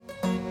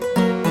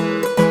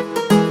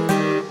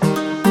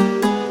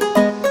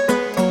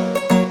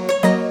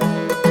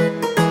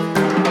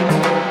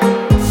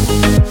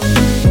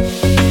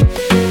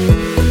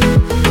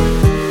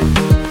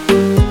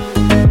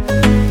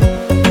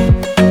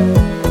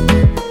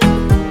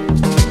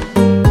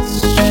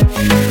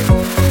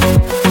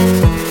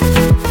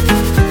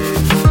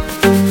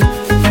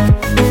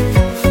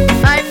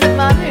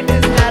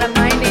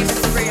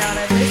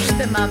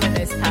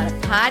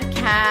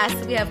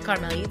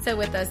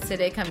with us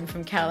today, coming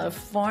from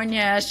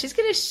California. She's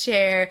going to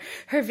share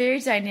her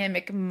very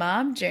dynamic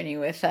mom journey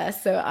with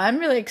us. So I'm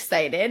really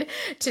excited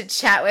to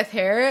chat with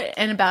her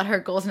and about her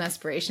goals and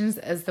aspirations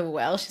as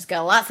well. She's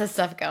got lots of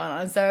stuff going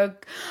on. So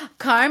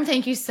Carm,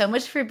 thank you so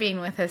much for being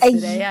with us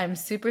today. I'm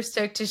super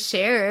stoked to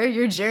share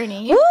your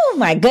journey. Oh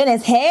my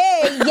goodness.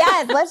 Hey,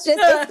 yes,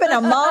 it's been a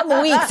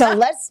mom week. So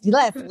let's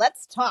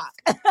talk.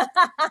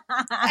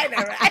 I know,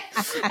 right?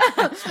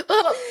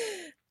 Well,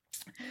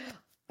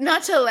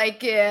 not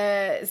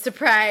to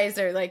surprise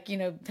or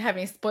have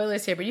any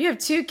spoilers here, but you have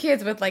two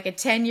kids with a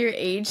 10-year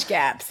age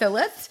gap. So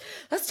let's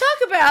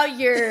talk about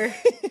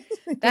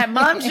that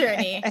mom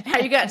journey, how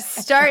you got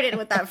started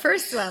with that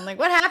first one.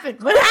 What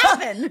happened? What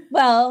happened?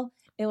 Well,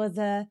 it was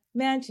a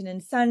mansion in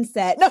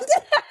Sunset. No,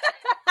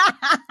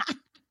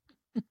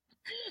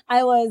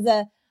 I was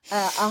a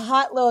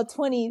hot little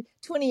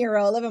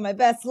 20-year-old living my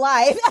best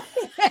life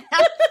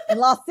in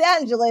Los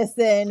Angeles,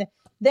 and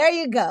there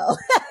you go.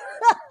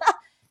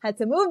 Had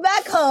to move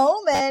back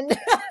home, and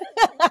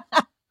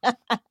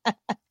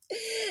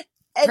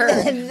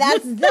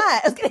that's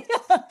that.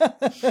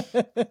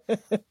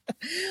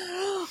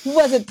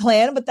 Wasn't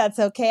planned, but that's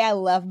okay. I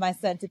love my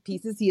son to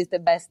pieces. He is the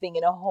best thing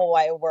in the whole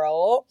wide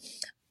world.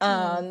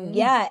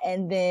 Yeah,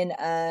 and then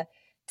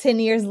 10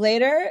 years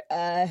later,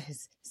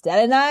 his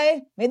dad and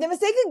I made the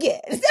mistake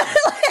again.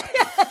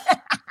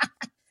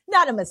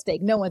 Not a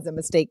mistake. No one's a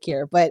mistake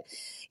here, but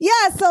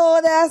yeah.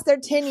 So that's their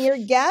 10-year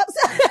gaps.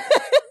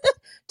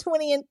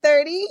 20 and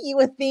 30, you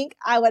would think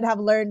I would have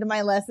learned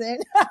my lesson.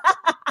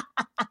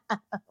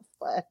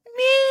 But,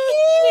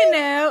 me,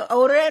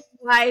 older and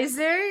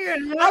wiser.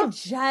 I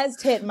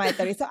just hit my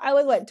 30. So I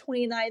was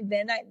 29,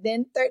 then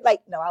 30. I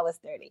was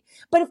 30.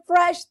 But a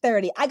fresh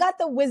 30. I got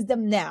the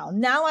wisdom now.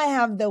 Now I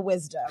have the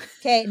wisdom.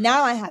 Okay.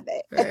 Now I have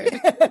it. Right.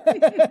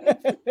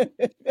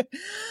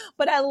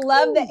 But I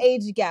love the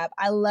age gap.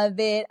 I love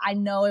it. I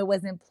know it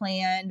wasn't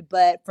planned,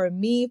 but for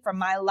me, for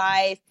my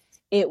life,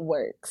 it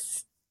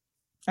works.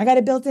 I got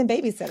a built-in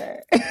babysitter.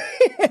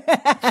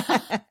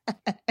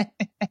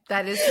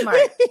 That is smart.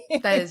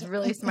 That is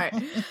really smart.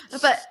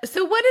 But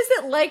so what is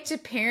it like to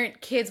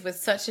parent kids with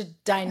such a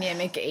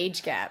dynamic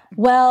age gap?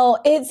 Well,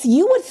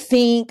 you would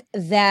think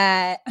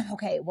that,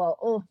 okay,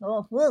 well,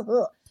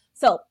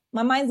 so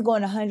my mind's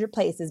going 100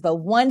 places, but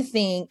one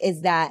thing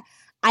is that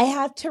I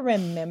have to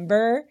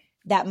remember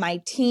that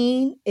my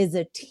teen is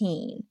a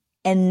teen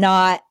and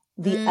not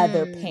the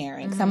other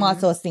parent. 'Cause I'm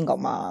also a single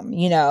mom,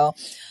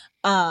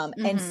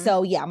 and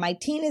so, yeah, my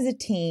teen is a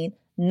teen,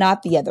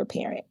 not the other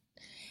parent.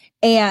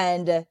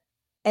 And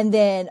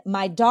then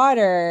my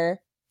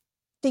daughter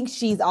thinks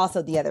she's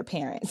also the other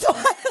parent. So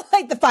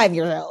like the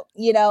 5-year-old,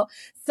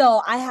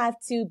 so I have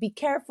to be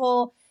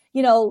careful.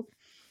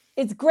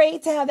 It's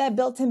great to have that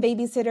built-in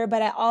babysitter,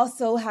 but I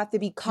also have to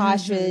be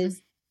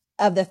cautious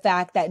of the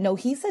fact that, no,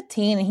 he's a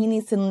teen and he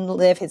needs to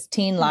live his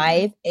teen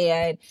life.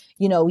 And,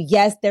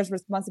 yes, there's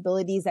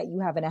responsibilities that you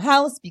have in a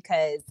house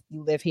because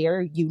you live here.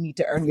 You need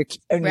to earn your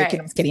kid. I'm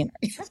just kidding.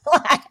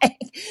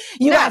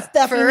 You got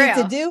stuff you need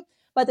to do.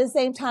 But at the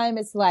same time,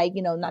 it's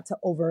not to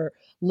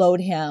overload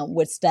him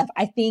with stuff.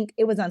 I think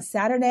it was on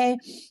Saturday.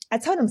 I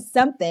told him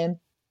something.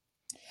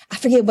 I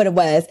forget what it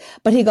was,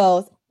 but he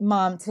goes,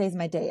 "Mom, today's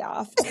my day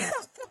off." And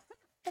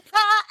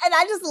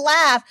I just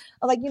laughed.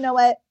 I was like, you know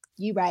what?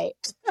 You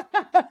right.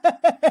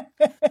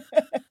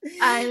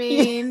 I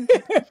mean,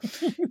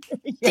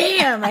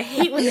 damn, I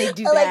hate when they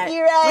do that.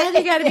 You're right. Why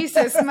they gotta be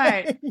so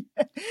smart? So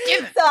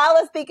I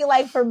was thinking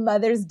for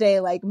Mother's Day,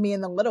 me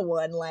and the little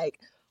one,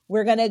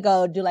 we're going to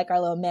go do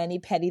our little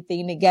mani-pedi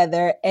thing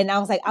together. And I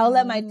was like, I'll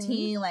let my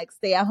teen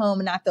stay at home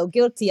and not feel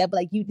guilty. I'll be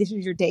like, this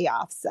is your day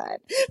off, son.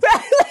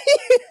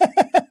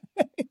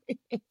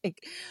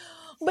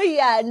 But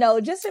yeah, no,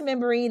 just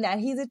remembering that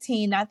he's a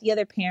teen, not the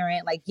other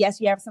parent. Yes,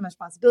 you have some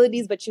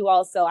responsibilities, but you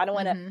also, I don't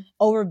want to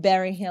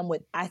overbearing him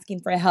with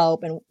asking for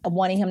help and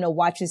wanting him to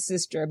watch his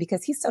sister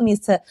because he still needs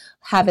to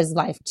have his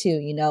life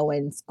too,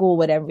 and school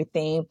with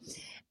everything.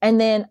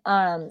 And then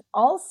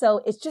also,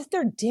 it's just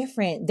they're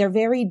different. They're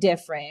very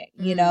different,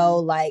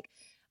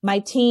 my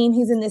teen,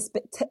 he's in this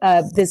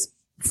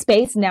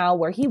space now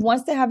where he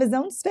wants to have his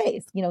own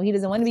space. He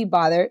doesn't want to be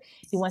bothered.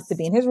 He wants to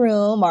be in his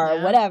room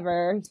or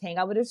whatever, hang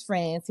out with his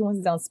friends. He wants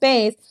his own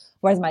space.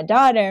 Whereas my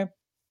daughter,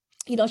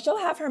 she'll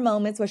have her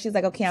moments where she's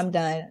like, okay, I'm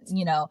done,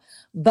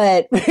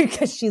 but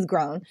because she's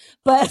grown,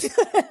 but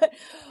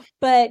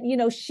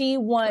she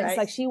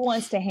wants, she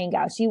wants to hang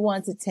out. She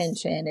wants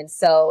attention. And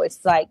so it's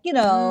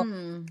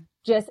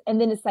just,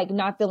 and then it's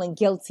not feeling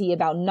guilty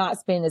about not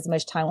spending as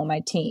much time on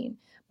my teen.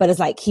 But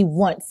it's he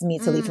wants me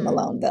to leave him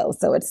alone though.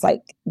 So it's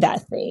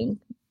that thing.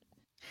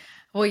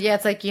 Well, yeah,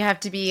 it's you have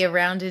to be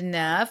around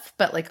enough,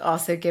 but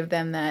also give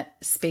them that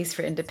space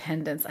for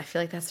independence. I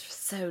feel like that's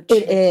so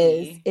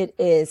tricky. It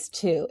is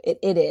too.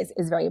 It is.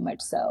 It's very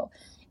much so.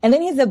 And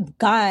then he's a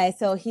guy,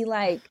 so he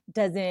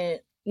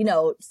doesn't,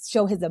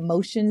 show his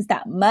emotions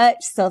that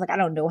much. So I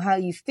don't know how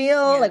you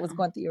feel, what's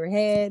going through your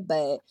head,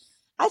 but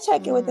I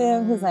check in with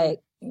him. He's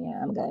like, yeah,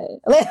 I'm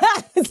good.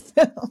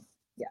 So,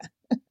 yeah.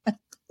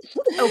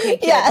 Okay.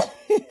 Kid. Yeah.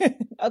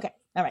 Okay.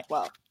 All right.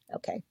 Well,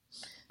 Okay.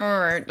 All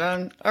right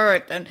then. All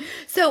right then.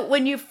 So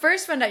when you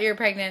first found out you were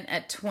pregnant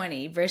at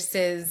 20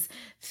 versus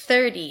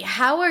 30,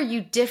 how are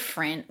you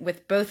different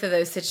with both of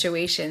those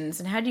situations?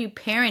 And how do you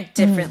parent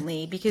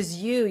differently? Because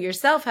you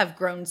yourself have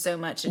grown so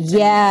much in 10 years.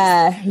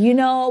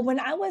 Yeah.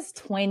 When I was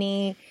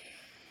 20,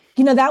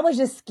 that was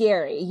just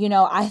scary.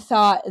 I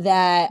thought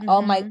that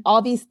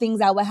all these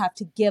things I would have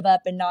to give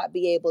up and not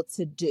be able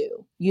to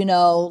do.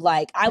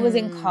 Like I was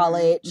in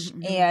college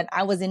and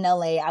I was in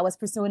LA. I was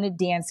pursuing a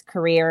dance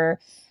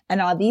career and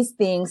all these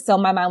things. So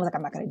my mind was like,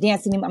 I'm not going to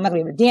dance anymore. I'm not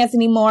going to be able to dance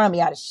anymore. I'm going to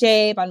be out of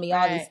shape. I'm going to be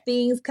all these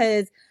things.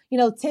 Cause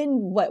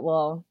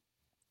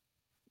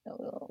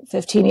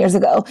 15 years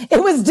ago,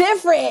 it was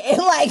different in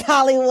like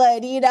Hollywood,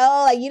 like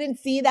you didn't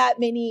see that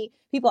many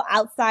people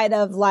outside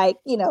of like,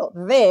 this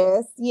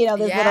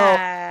little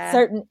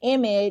certain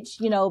image,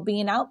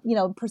 being out,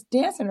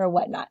 dancing or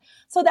whatnot.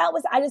 So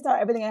I just thought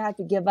everything I had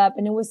to give up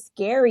and it was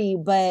scary.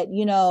 But,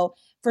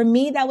 for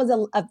me, that was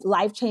a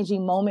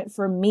life-changing moment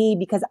for me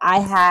because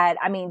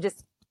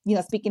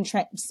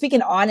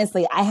speaking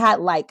honestly, I had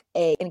like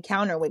a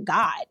encounter with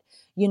God.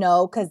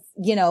 Cause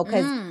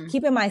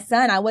keeping my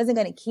son, I wasn't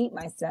going to keep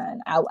my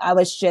son. I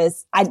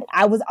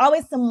was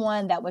always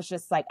someone that was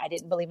just like, I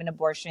didn't believe in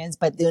abortions,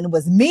 but then it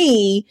was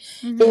me.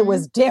 It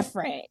was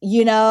different,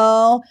 it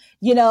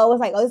was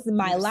like, oh, this is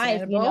my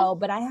life,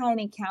 but I had an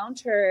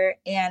encounter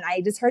and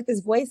I just heard this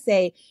voice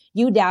say,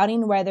 you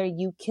doubting whether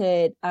you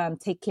could,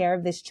 take care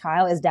of this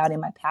child is doubting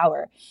my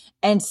power.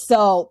 And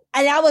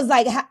I was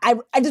like, I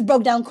just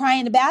broke down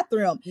crying in the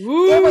bathroom.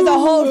 Ooh. It was a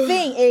whole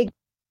thing.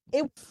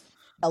 It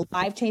a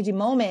life-changing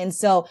moment. And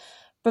so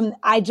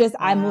I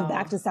moved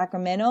back to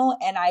Sacramento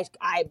and I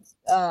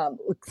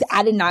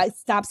did not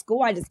stop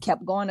school. I just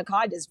kept going to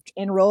college, just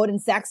enrolled in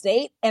Sac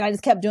State and I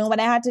just kept doing what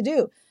I had to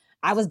do.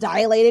 I was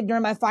dilated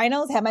during my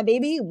finals, had my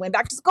baby, went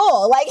back to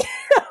school. Like,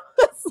 it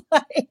was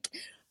like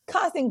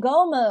constant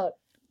go mode.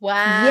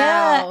 Wow.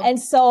 Yeah. And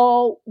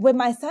so with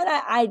my son,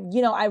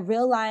 I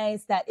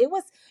realized that it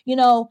was,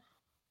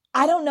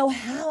 I don't know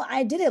how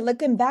I did it.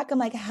 Looking back, I'm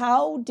like,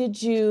 how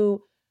did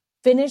you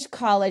finish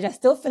college? I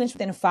still finished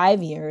within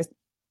 5 years.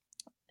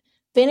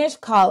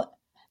 Finished college.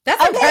 That's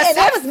okay. Impressive. And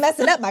I was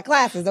messing up my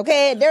classes.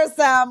 Okay. There's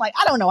some like,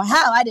 I don't know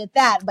how I did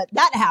that, but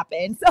that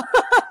happened. So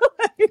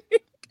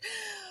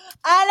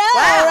I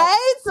know,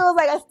 right? So it was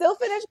like, I still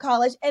finished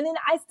college and then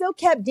I still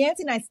kept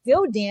dancing. I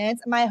still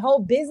dance. My whole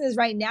business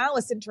right now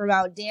is centered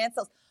around dance.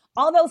 So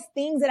all those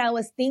things that I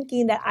was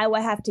thinking that I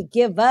would have to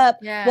give up.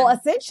 Yeah. Well,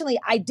 essentially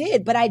I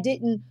did, but I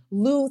didn't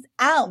lose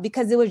out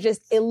because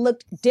it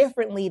looked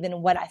differently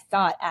than what I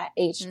thought at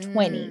age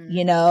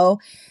 20,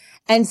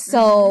 And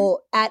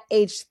so at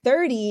age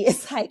 30,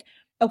 it's like,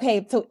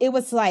 okay, so it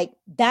was like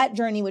that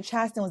journey with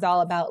Chasten was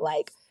all about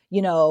like,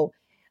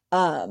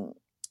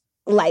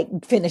 like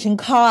finishing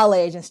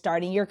college and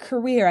starting your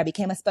career. I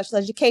became a special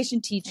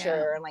education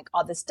teacher and like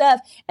all this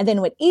stuff. And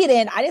then with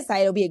Eden, I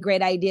decided it would be a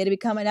great idea to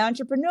become an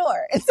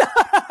entrepreneur. And so,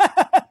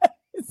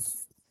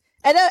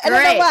 I don't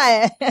know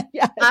why.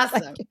 Yeah,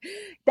 awesome. Like,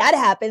 that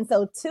happened.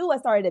 So 2, I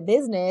started a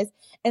business.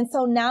 And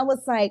so now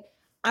it's like,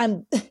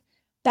 I'm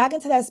back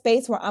into that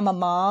space where I'm a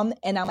mom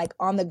and I'm like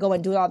on the go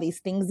and doing all these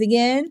things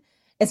again.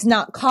 It's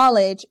not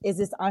college, it's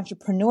this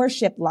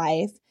entrepreneurship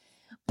life.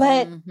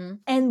 But,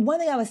 and one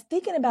thing I was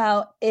thinking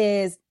about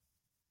is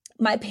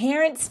my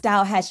parents'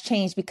 style has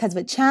changed because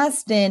with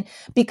Chasten,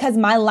 because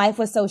my life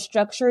was so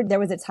structured, there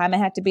was a time I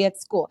had to be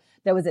at school.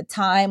 There was a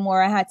time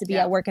where I had to be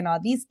at work and all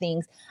these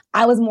things.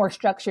 I was more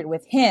structured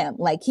with him.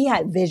 Like he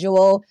had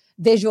visual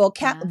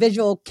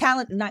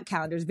calendar, not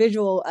calendars,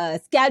 visual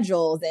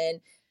schedules and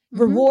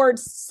reward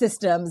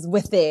systems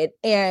with it.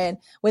 And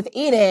with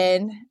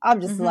Eden,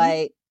 I'm just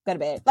like, go to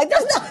bed. Like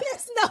there's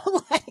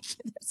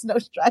no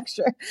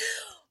structure.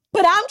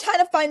 But I'm trying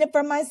to find it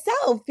for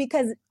myself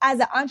because as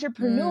an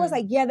entrepreneur, it's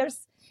like,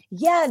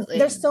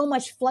 there's so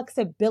much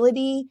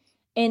flexibility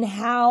in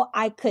how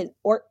I could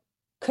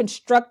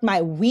construct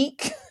my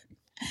week.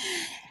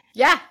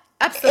 Yeah,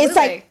 absolutely. It's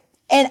like,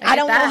 and I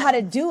don't know how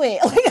to do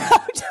it.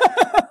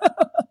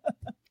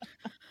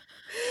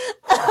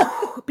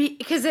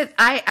 Because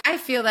I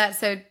feel that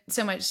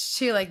so much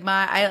too. Like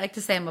I like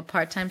to say I'm a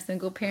part-time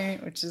single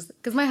parent, which is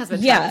because my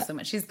husband travels so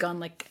much. He's gone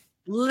like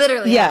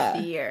literally half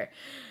the year.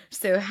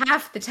 So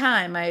half the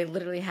time I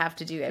literally have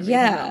to do everything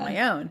on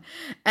my own.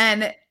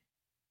 And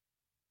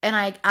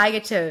I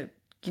get to,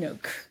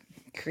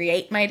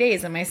 create my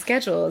days and my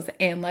schedules.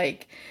 And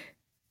like,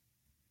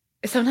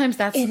 sometimes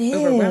that's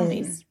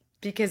overwhelming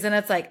because then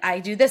it's like, I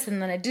do this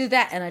and then I do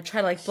that. And I try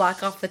to like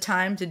block off the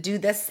time to do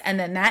this and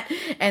then that.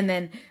 And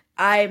then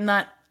I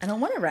don't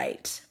want to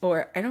write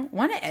or I don't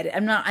want to edit.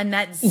 I'm not in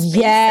that space,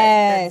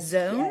 that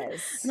zone.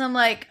 Yes. And I'm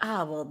like,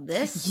 well,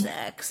 this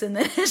sucks. And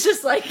then it's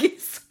just like,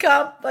 it's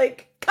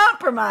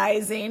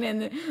compromising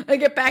and I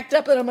get backed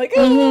up and I'm like,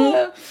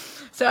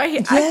 So I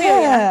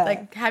feel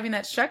like having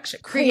that structure,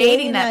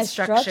 creating that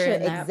structure.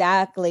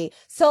 Exactly.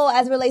 So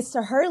as it relates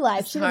to her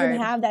life, she doesn't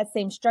have that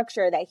same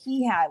structure that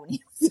he had when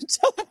he was a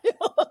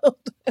child.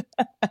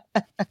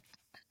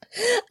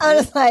 I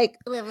was like,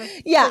 I'm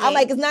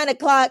like, it's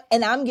 9:00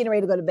 and I'm getting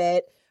ready to go to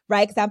bed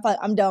right? Because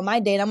I'm done my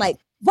day, and I'm like,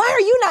 why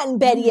are you not in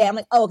bed yet? I'm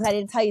like, oh, because I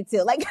didn't tell you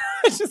to. Like,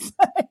 it's just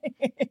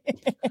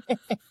like,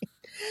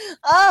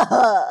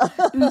 oh,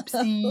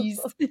 Oopsies.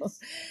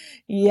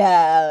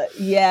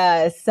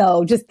 yeah.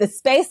 So just the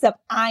space that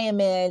I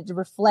am in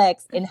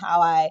reflects in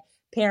how I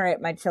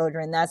parent my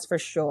children. That's for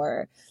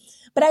sure.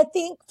 But I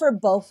think for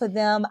both of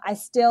them, I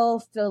still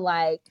feel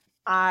like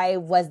I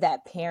was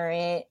that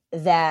parent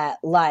that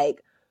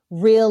like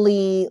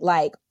really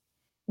like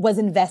was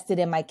invested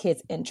in my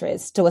kids'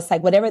 interests. So it's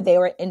like whatever they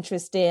were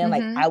interested in,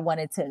 like I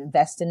wanted to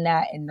invest in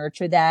that and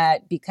nurture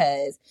that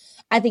because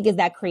I think it's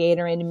that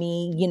creator in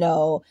me, you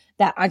know,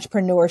 that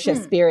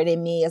entrepreneurship spirit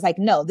in me is like,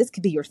 no, this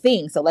could be your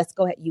thing. So let's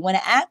go ahead. You want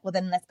to act? Well,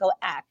 then let's go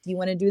act. You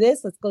want to do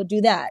this? Let's go do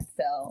that.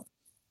 So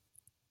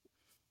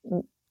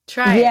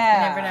try it. You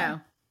never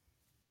know.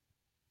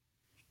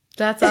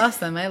 That's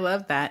awesome. I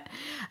love that.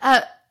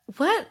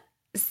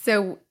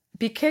 So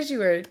because you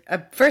were a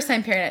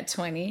first-time parent at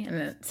 20 and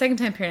a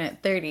second-time parent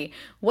at 30,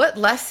 what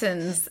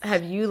lessons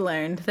have you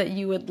learned that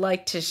you would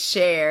like to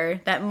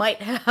share that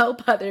might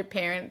help other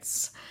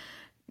parents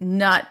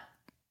not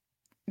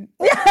do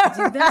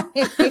that?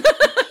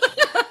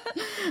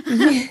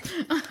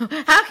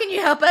 How can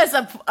you help us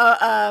avoid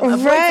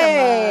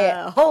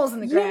some holes in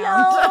the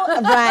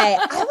ground?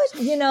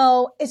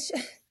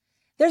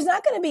 There's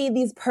not going to be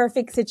these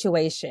perfect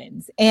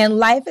situations, and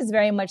life is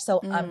very much so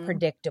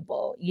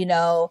unpredictable, you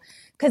know,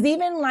 because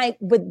even like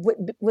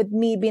with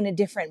me being a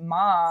different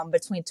mom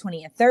between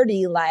 20 and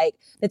 30, like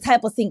the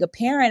type of single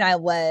parent I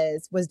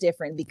was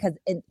different because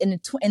in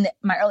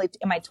my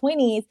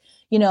 20s,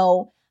 you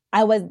know,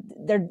 I was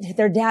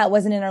their dad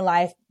wasn't in her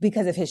life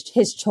because of his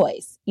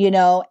choice, you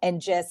know, and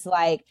just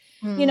like,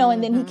 you know,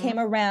 and then he came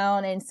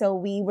around. And so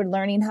we were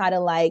learning how to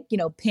like, you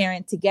know,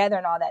 parent together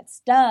and all that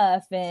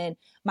stuff. And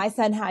my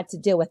son had to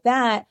deal with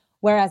that.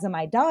 Whereas in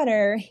my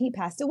daughter, he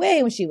passed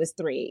away when she was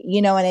 3,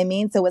 you know what I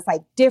mean? So it's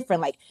like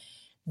different, like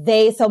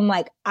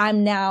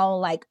I'm now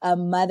like a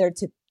mother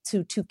to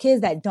 2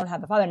 kids that don't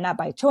have a father, not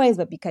by choice,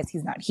 but because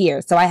he's not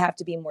here. So I have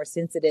to be more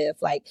sensitive,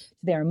 like to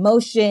their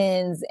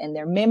emotions and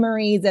their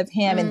memories of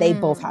him. And they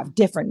both have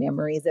different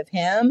memories of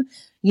him,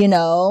 you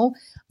know?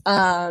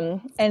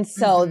 And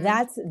so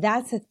that's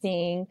a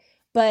thing.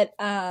 But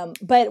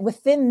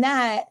within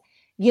that,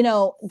 you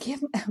know,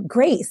 give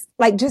grace,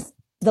 like just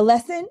the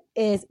lesson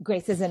is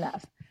grace is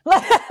enough.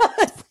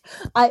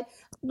 I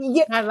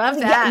love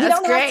that. You That's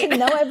don't great. have to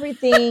know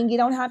everything. You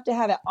don't have to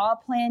have it all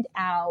planned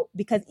out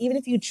because even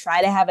if you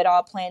try to have it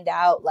all planned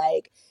out,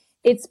 like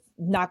it's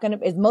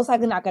most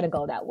likely not going to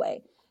go that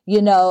way,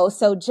 you know?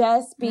 So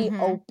just be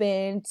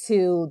open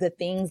to the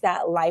things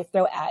that life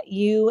throw at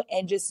you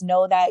and just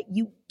know that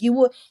you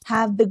will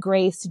have the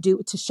grace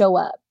to show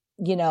up,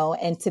 you know,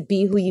 and to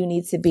be who you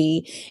need to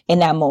be in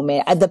that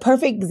moment. The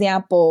perfect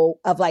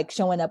example of like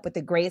showing up with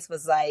the grace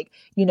was like,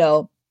 you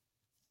know,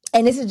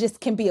 and this is just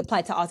can be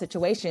applied to all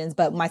situations,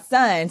 but my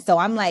son, so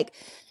I'm like,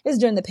 this is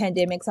during the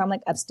pandemic. So I'm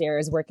like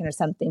upstairs working or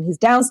something. He's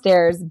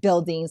downstairs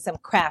building some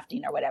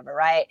crafting or whatever.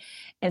 Right.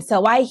 And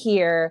so I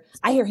hear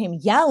him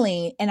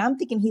yelling and I'm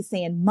thinking he's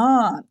saying,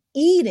 Mom,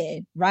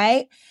 Eden.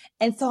 Right.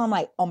 And so I'm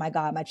like, oh my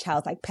God, my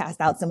child's like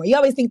passed out somewhere. You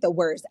always think the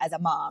worst as a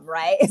mom,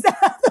 right? It's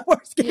the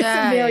worst case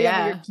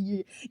scenario.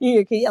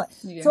 Your kid yelling.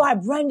 Yeah. So I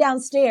run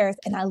downstairs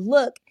and I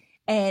look.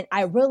 And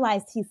I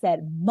realized he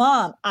said,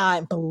 Mom,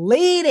 I'm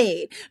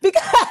bleeding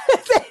because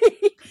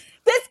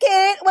this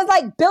kid was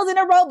like building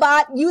a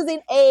robot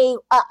using a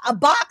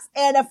box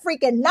and a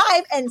freaking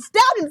knife and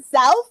stabbed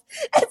himself.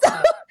 And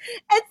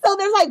so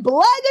there's like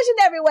blood gushing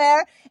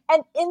everywhere.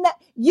 And in that,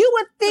 you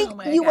would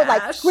think you would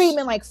like scream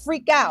and like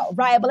freak out,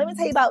 right? But let me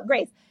tell you about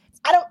Grace.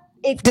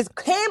 It just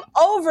came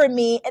over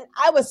me and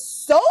I was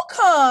so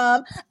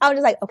calm. I was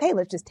just like, okay,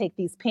 let's just take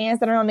these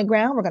pants that are on the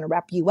ground. We're going to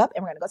wrap you up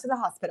and we're going to go to the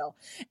hospital.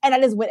 And I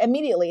just went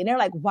immediately. And they're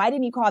like, why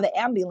didn't you call the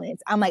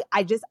ambulance? I'm like,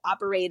 I just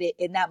operated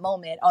in that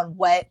moment on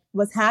what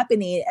was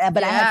happening.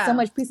 But I had so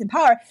much peace and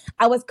power.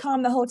 I was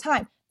calm the whole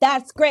time.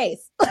 That's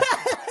grace.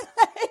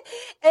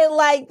 And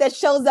like that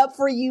shows up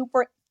for you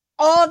for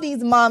all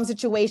these mom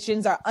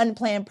situations or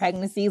unplanned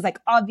pregnancies, like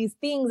all these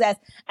things as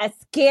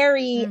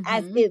scary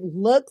as it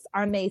looks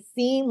or may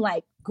seem,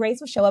 like grace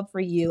will show up for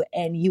you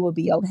and you will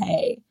be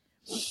okay.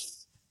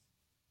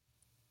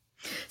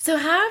 So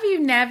how have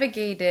you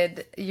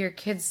navigated your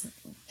kids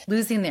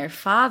losing their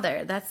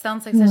father? That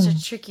sounds like such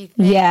a tricky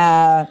thing.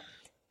 Yeah.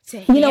 To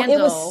handle. You know, it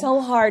was so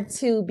hard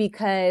too,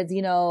 because,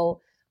 you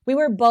know, we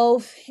were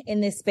both in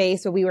this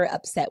space where we were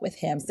upset with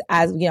him. So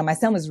as you know, my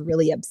son was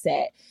really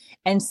upset.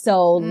 And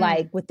so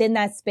like within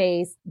that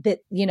space that,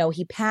 you know,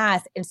 he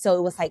passed. And so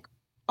it was like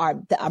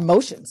the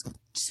emotions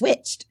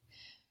switched,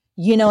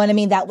 you know what I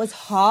mean? That was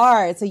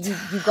hard. So you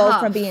go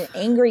from being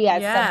angry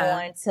at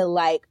someone to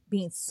like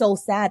being so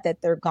sad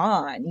that they're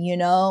gone, you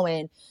know,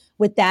 and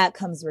with that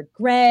comes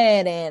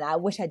regret. And I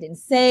wish I didn't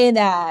say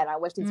that. I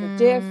wish things were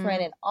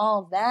different and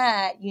all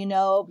that, you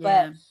know,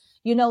 but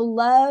you know,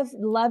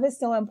 love is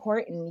so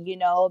important, you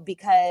know,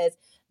 because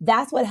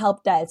that's what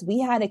helped us. We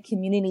had a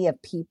community of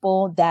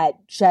people that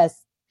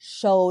just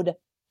showed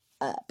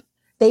up.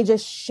 they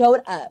just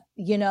showed up,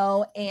 you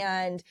know,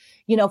 and,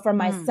 you know, for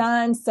my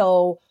son,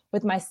 so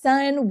with my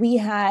son, we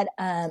had,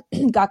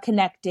 got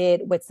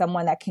connected with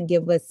someone that can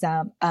give us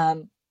some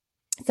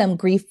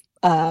grief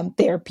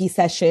therapy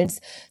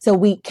sessions.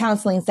 So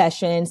counseling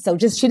sessions. So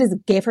she just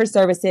gave her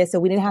services. So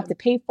we didn't have to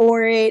pay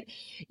for it.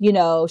 You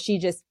know, she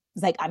just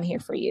was like, I'm here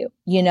for you,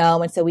 you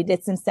know? And so we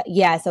did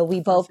so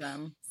we both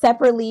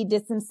separately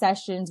did some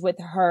sessions with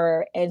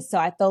her. And so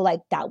I feel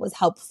like that was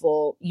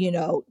helpful, you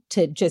know,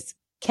 to just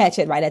catch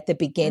it right at the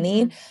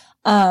beginning.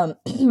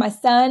 My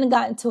son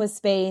got into a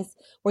space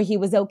where he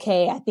was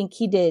okay. I think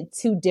he did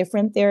 2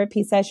 different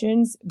therapy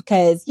sessions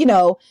because, you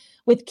know,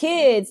 with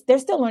kids, they're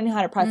still learning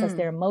how to process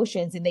their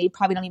emotions, and they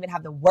probably don't even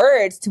have the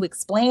words to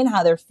explain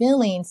how they're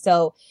feeling.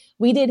 So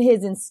we did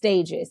his in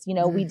stages. You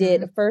know, we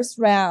did the first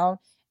round,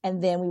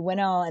 and then we went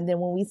on. And then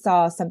when we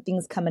saw some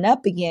things coming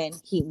up again,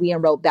 we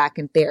enrolled back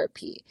in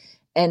therapy.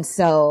 And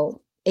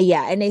so,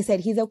 yeah, and they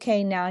said he's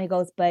okay now. He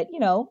goes, but, you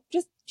know,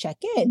 just check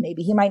in.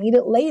 Maybe he might need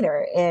it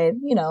later.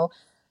 And, you know,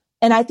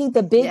 and I think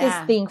the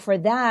biggest thing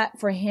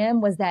for him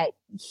was that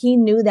he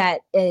knew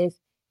that if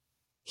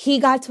he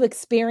got to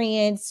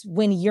experience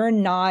when you're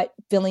not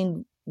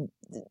feeling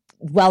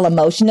well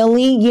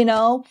emotionally, you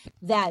know,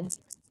 that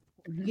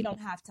you don't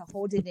have to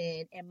hold it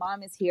in, and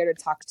mom is here to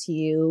talk to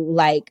you.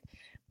 Like,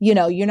 you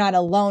know, you're not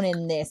alone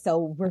in this.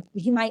 So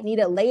he might need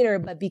it later,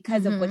 but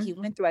because of what he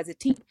went through as a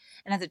teen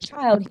and as a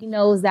child, he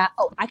knows that,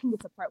 oh, I can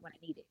get support when I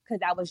need it,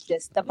 because that was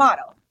just the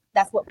motto.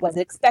 That's what was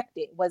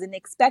expected. It wasn't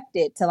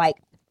expected to like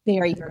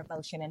bury your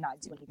emotion and not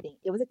do anything.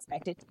 It was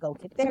expected to go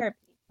get therapy.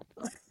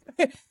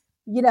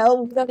 You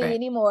know, we don't need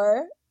any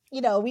more.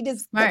 You know,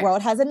 the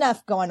world has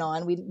enough going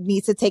on. We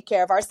need to take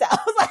care of ourselves.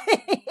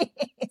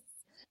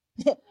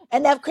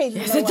 Enough crazy.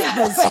 Yes, it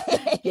does.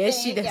 Right?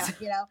 Yes, she does. Yeah,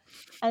 you know,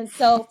 and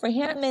so for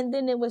him, and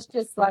then it was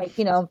just like,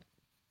 you know,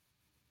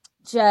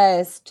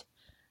 just,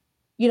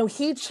 you know,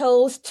 he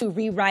chose to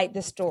rewrite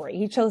the story.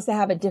 He chose to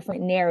have a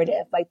different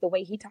narrative. Like the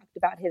way he talked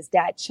about his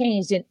dad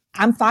changed, and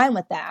I'm fine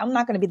with that. I'm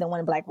not going to be the one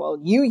to be like, well,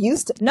 you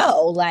used to.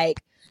 No,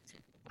 like,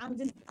 I'm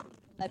just,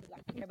 I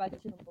care about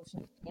your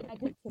emotions, and I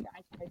did care.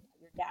 I cared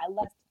about your dad. I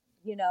left him,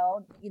 you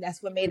know.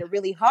 That's what made it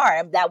really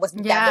hard. That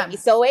made me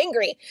so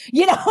angry,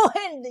 you know,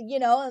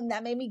 and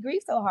that made me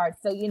grieve so hard.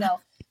 So, you know,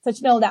 to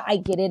know that I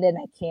get it and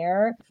I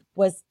care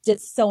was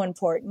just so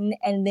important.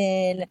 And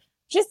then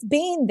just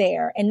being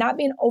there and not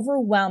being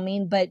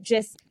overwhelming, but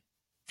just,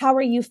 how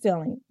are you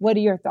feeling? What are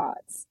your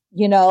thoughts?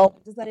 You know,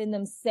 just letting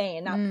them say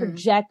and not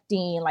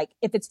projecting. Like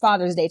if it's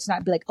Father's Day, to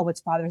not be like, oh,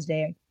 it's Father's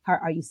Day. How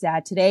are you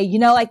sad today? You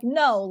know, like,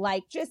 no,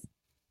 like just,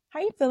 how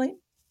are you feeling?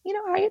 You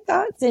know, how are your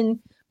thoughts? And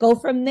go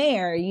from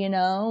there, you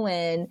know,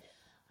 and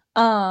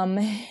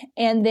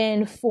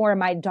then for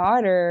my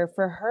daughter,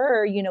 for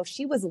her, you know,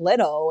 she was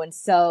little. And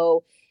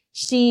so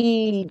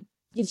she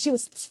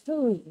was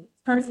 2,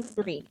 turning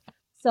 3.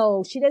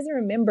 So she doesn't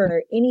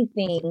remember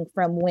anything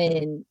from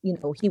when, you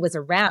know, he was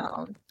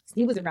around.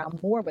 He was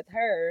around more with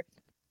her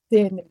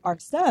than our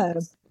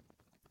son.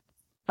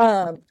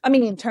 I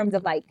mean, in terms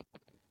of like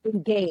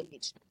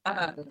engaged,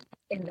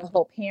 in the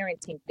whole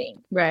parenting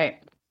thing.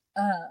 Right.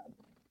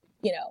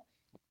 You know,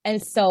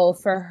 and so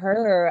for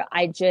her,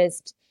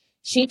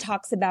 she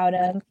talks about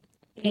him,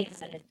 and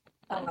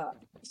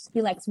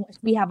she likes,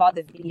 we have all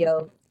the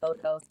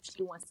photos.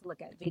 She wants to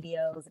look at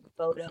videos and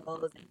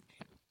photos. And,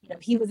 you know,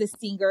 he was a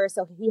singer,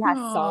 so he has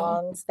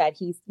songs that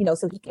he's, you know,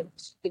 so he can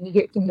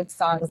hear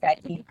songs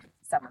that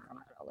some of them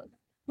are all of them,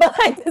 but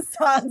like the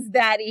songs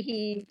that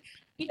he,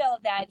 you know,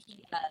 that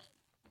he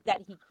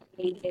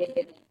created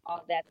and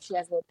all that. She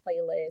has a little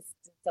playlist,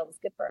 so it's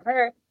good for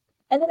her.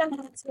 And then I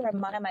had to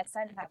remind my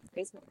son to have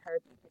grace with her,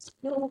 because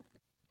she'll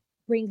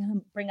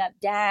bring up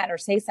dad or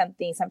say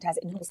something sometimes,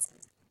 and he's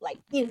like,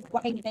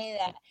 why are you saying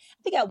that?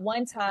 I think at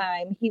one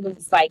time he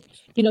was like,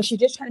 you know, she's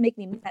just trying to make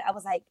me mad. I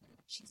was like,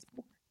 she's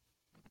 4.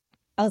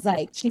 I was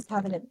like, she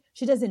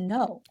doesn't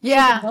know.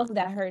 Yeah. She doesn't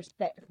know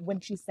that when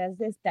she says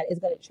this, that is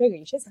going to trigger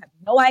you. She just have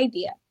no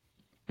idea.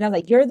 And I was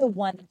like, you're the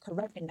one to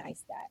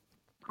recognize that.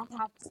 I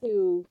have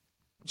to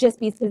just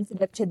be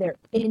sensitive to their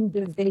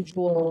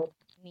individual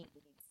needs.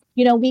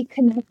 You know, we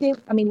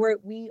connected. I mean,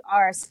 we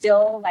are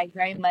still like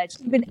very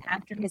much, even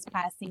after his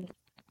passing,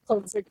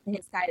 closer to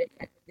his side of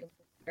than we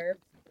were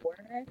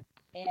before.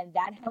 And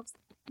that helps.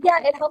 Yeah,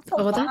 it helps a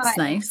lot. Oh, that's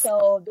nice.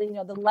 So, you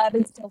know, the love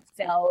is still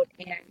felt,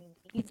 and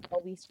we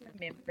share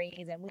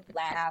memories, and we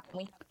laugh, and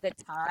we have a good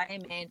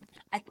time. And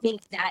I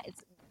think that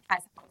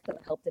has also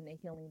helped in the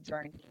healing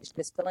journey. It's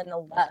just feeling the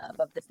love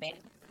of the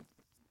family.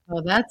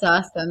 Oh, that's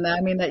awesome.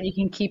 I mean, that you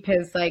can keep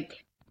his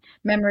like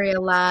memory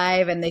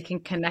alive, and they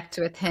can connect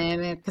with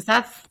him, because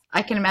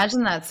I can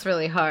imagine that's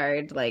really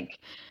hard, like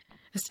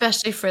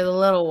especially for the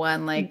little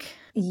one, like,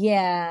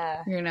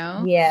 yeah, you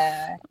know.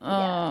 Yeah.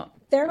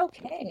 They're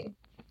okay.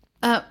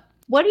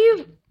 What do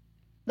you?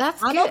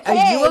 That's I'm good. okay.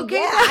 Are you okay?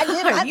 Yeah, I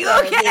did. Are you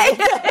okay?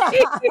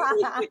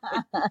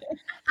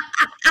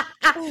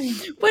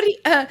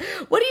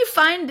 What do you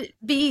find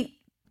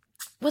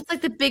what's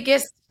like the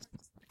biggest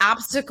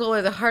obstacle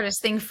or the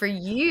hardest thing for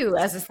you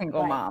as a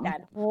single mom?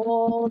 That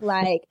whole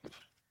like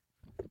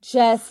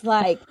just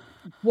like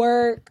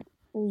work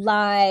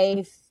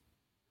life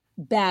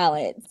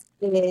balance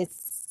is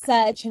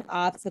such an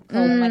obstacle.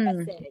 And like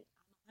I said,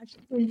 I'm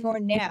an entrepreneur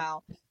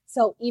now.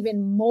 So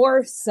even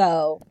more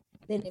so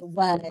than it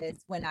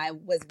was when I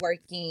was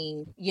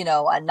working, you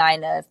know, a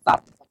 9 to 5,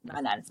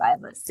 not 9 to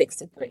 5, but 6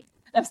 to 3.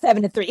 I'm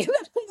 7 to 3.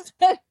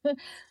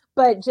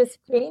 But just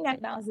creating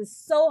that balance is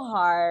so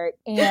hard.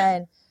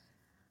 And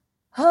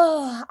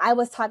I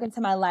was talking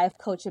to my life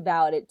coach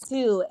about it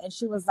too. And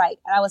she was like,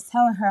 and I was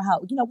telling her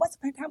how, you know, what's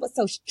my time was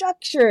so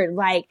structured,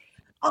 like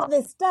all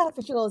this stuff.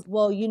 And she goes,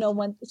 well, you know,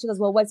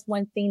 well, what's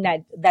one thing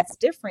that's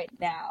different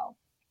now?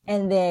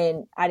 And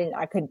then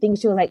I couldn't think.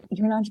 She was like,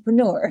 you're an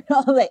entrepreneur. I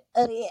was like,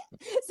 oh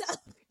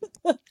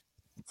yeah.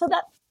 So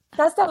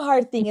that's the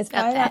hard thing is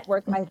finding that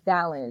work-life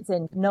balance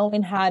and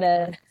knowing how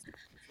to,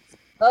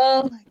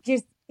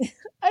 just, I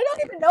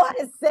don't even know how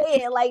to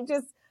say it. Like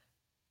just,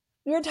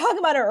 we were talking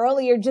about it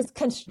earlier, just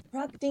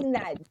constructing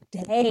that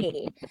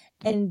day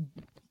and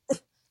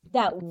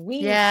that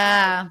week.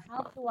 Yeah.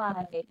 How do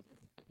I,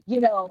 you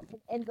know,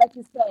 and like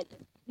you said,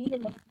 be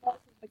in the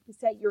focus, like you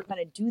said, you're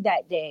going to do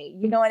that day.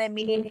 You know what I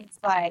mean? It's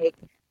like,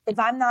 if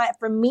I'm not,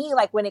 for me,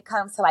 like when it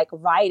comes to like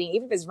writing,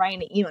 even if it's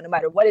writing an email, no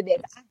matter what it is,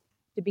 I have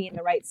to be in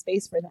the right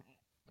space for that,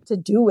 to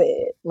do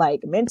it.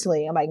 Like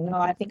mentally, I'm like, no,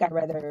 I think I'd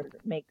rather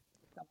make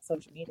some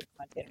social media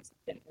content or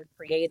something or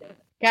creative.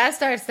 Gotta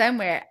start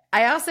somewhere.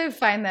 I also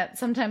find that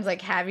sometimes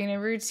like having a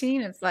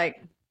routine, it's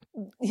like,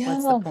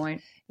 what's the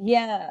point?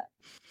 Yeah.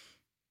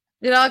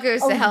 It all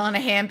goes to hell in a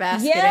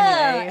handbasket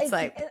anyway. It's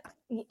like,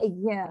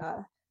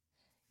 yeah.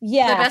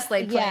 The best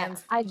laid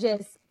plans. I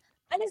just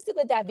stick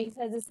with that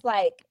because it's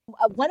like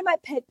one of my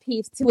pet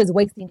peeves too is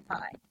wasting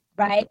time,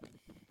 right?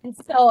 And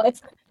so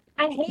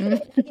I hate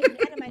it. I get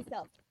mad at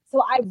myself.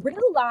 So I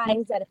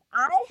realized that if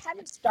I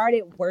hadn't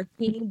started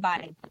working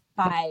by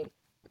I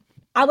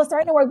was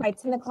starting to work by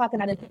 10 o'clock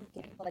and I didn't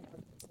get like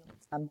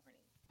morning.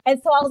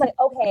 And so I was like,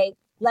 okay,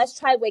 let's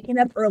try waking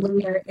up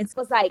earlier. And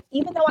so it's like,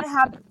 even though I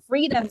have the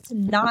freedom to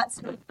not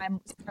start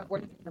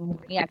working in the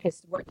morning, I can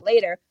work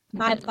later,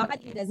 my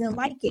body doesn't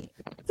like it.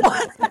 So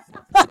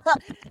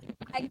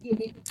I'm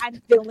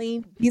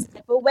feeling these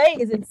type of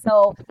ways. And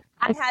so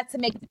I had to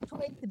make the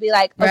choice to be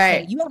like,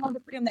 okay, you have all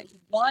the freedom that you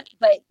want,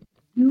 but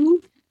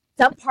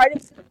some part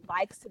of you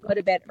likes to go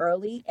to bed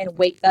early and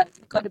wake up,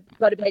 go to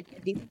bed at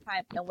a decent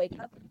time and wake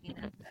up at the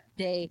end of the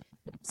day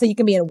so you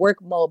can be in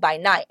work mode by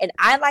night. And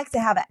I like to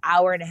have an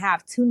hour and a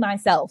half to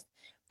myself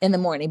in the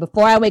morning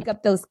before I wake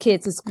up those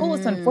kids to school.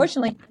 So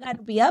unfortunately, I got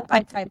to be up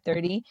by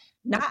 5:30,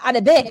 not out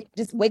of bed,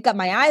 just wake up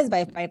my eyes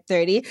by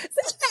 5:30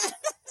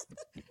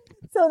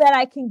 so that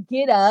I can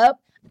get up.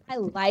 I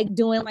like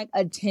doing like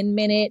a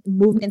 10-minute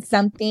movement,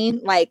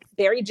 something like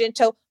very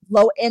gentle,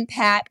 low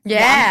impact.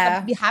 Yeah.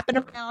 I'm be hopping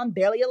around,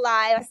 barely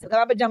alive. I still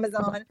got my pajamas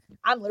on.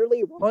 I'm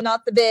literally rolling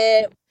off the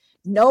bed,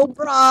 no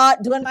bra,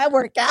 doing my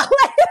workout.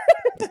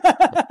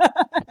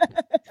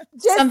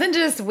 Something to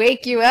just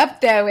wake you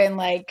up though and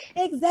like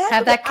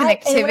have that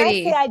connectivity. And when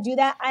I say I do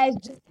that, I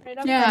just turn it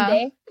on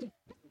Monday.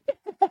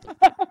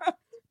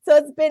 So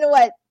it's been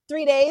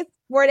 3 days,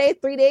 4 days,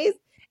 3 days.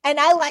 And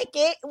I like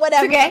it.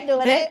 Whatever. I'm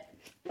doing it.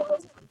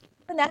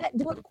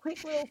 Do a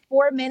quick little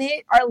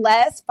 4-minute or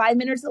less, 5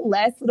 minutes or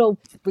less, little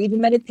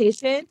breathing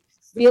meditation,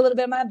 read a little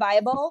bit of my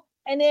Bible,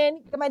 and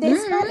then get my day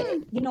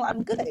started. You know,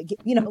 I'm good.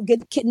 Get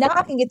the kid. Now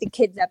I can get the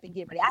kids up and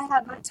get ready. I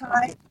have my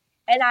time,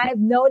 and I've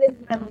noticed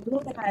my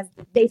little guys.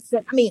 They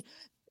said, I mean,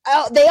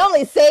 they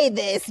only say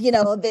this,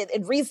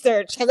 that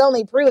research has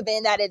only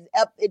proven that it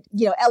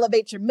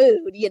elevates your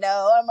mood.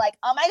 I'm like,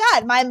 oh my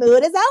God, my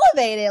mood is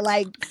elevated.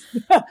 Like,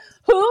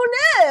 who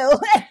knew?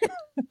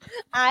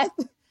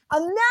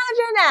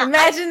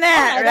 Imagine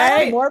that,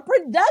 right? I'm more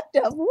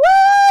productive.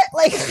 What?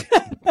 Like,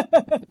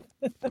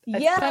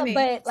 yeah, funny.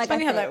 But like, it's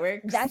funny how that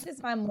works. That's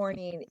just my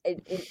morning.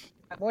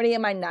 My morning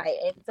and my night,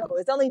 and so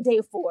it's only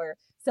day 4.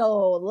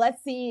 So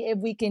let's see if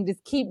we can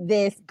just keep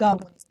this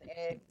going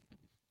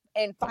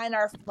and find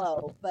our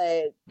flow.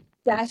 But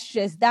that's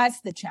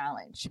the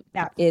challenge.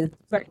 That is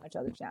very much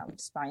other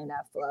challenge, finding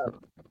that flow.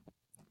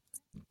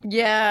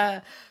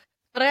 Yeah,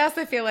 but I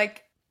also feel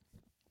like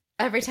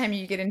every time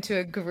you get into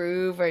a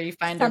groove or you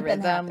find something a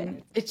rhythm,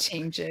 happens. It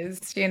changes,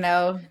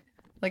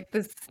 like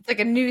this, it's like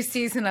a new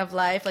season of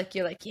life. Like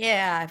you're like,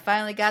 yeah, I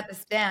finally got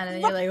this down. And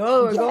then you're like,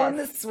 oh, we're going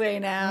this way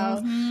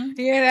now,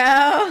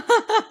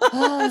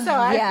 That's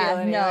how I feel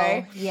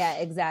anyway. No. Yeah,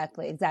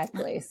 exactly.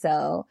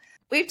 So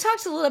we've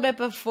talked a little bit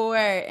before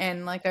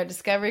in like our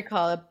discovery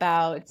call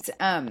about,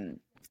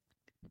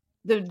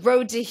 the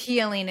road to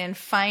healing and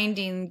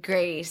finding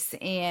grace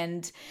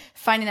and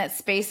finding that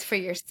space for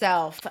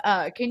yourself.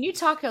 Can you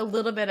talk a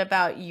little bit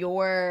about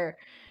your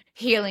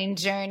healing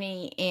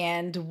journey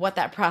and what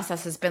that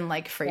process has been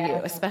like for you,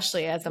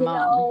 especially as a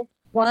mom?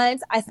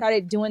 Once I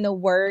started doing the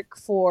work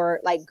for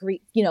like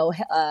grief,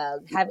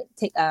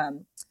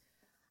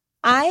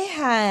 I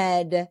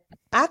had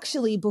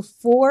actually,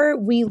 before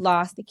we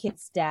lost the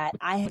kid's dad,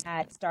 I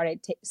had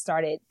started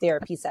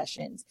therapy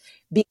sessions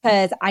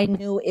because I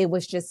knew it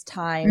was just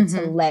time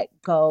to let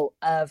go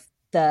of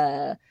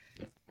the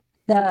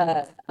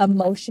the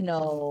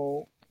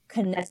emotional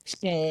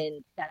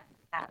connection that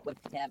I had with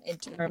him in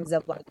terms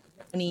of like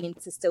wanting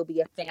to still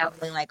be a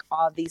family, like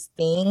all these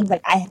things.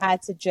 Like I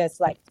had to just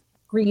like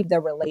grieve the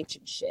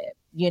relationship,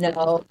 you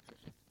know?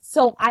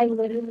 So I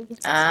literally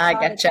Ah,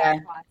 started that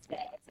gotcha.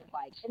 process.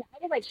 Like, and I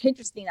was like,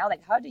 interesting. I was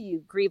like, how do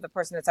you grieve a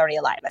person that's already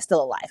alive, that's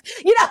still alive?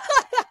 You know,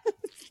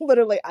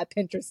 literally, I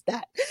Pinterest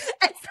that.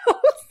 And so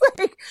it's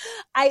like,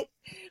 I,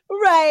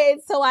 right.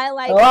 So I I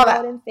like love it.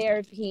 enrolled in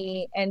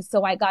therapy. And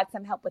so I got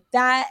some help with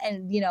that.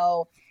 And, you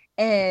know,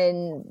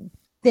 and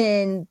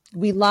then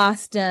we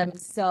lost him.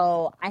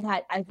 So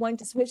I wanted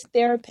to switch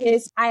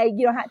therapists. I,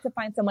 you know, had to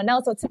find someone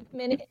else. So it took a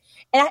minute.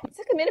 And it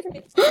took a minute for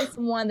me to find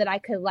someone that I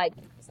could like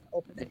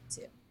open it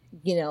to.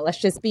 You know, let's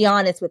just be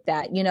honest with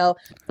that. You know,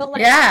 felt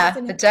like Yeah,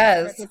 using him it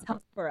does. his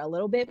help for a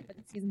little bit for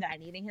the season that I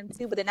needed him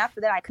to, but then after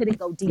that, I couldn't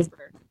go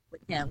deeper with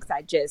him because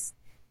I just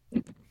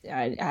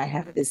I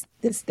have this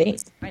thing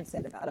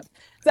mindset about him.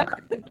 So,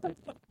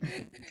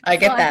 I so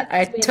get I that.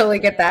 had I to switch totally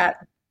get with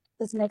that.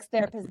 this next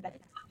therapist.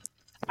 That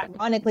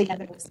ironically,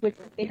 as I was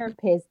switching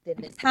therapist, then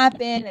this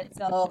happened, and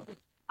so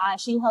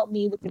she helped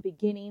me with the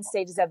beginning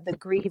stages of the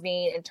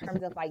grieving in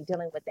terms of like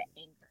dealing with the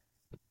anger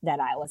that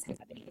I was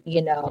having,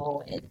 you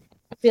know, and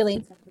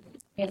feeling,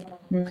 you know,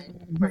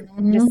 for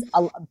Mhm. just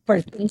for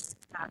things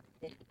to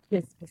happen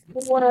just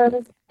before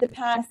the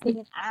passing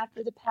and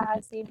after the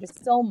passing,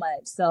 just so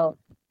much. So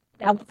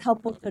that was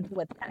helpful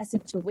with that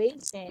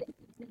situation.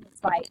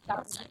 It's like, I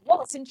was like,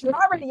 well, since you're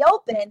already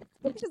open,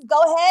 let's just go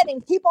ahead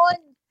and keep on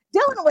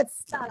dealing with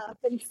stuff.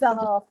 And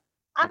so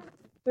I went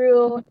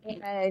through,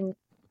 and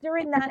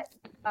during that,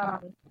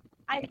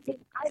 I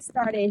think I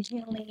started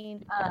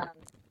healing,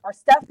 or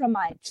stuff from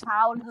my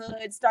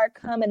childhood start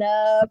coming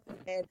up,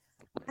 and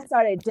I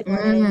started doing,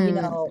 you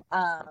Mm. know,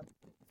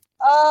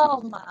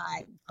 oh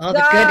my All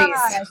the goodies.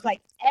 gosh,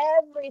 like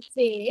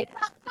everything.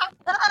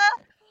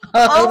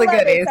 All All the of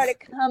it goodies. started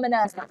coming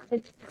up.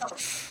 And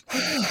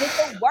just did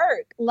the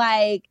work.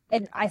 Like,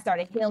 and I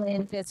started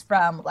healing just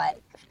from like,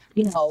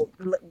 you know,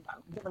 the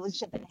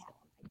relationship that I had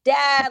with my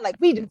dad. Like,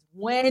 we just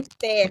went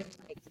there.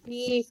 Like,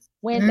 we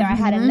went there. I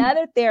had Hmm.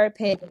 another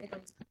therapist.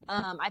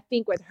 I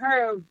think with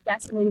her,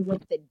 that's when we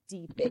went the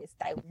deepest.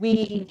 Like,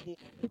 we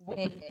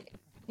went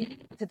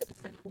deep to the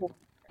core,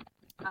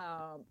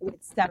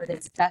 with some of the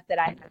stuff that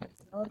I had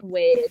dealt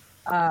with.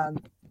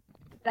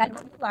 That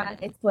I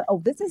realized, well,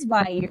 oh, this is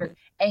why you're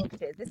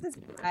anxious. This is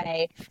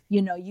why,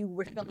 you know, you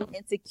were feeling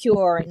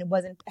insecure and it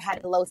wasn't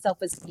had low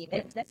self-esteem.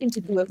 It had nothing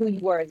to do with who you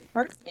were as a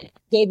person. It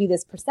gave you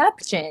this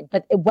perception,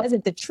 but it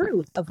wasn't the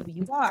truth of who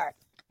you are.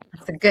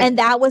 That's a And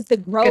that was the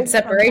good growth from that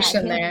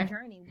separation healing there.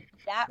 journey.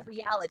 That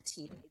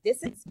reality.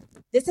 This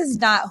is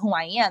not who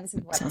I am. This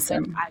is what That's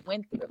awesome. I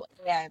went through.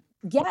 And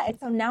yeah, and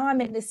so now I'm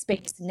in this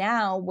space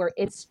now where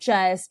it's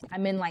just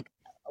I'm in like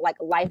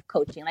life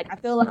coaching. Like I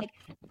feel like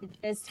I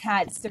just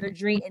had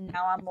surgery and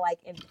now I'm like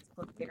in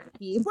physical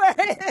therapy where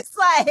it's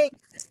like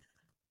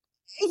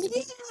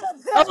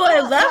Oh, I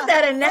love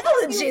that let's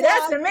help you analogy.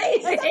 That's walk.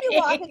 Let's help you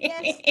walk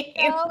again. You amazing.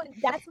 know, and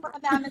that's why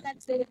I'm in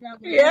that stage where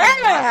I'm learning to walk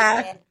Yeah.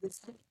 again.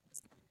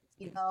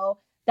 You know,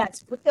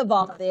 that's free of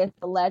all this.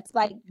 But let's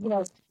like, you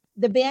know,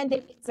 the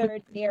band-aids are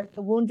there,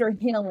 the wounds are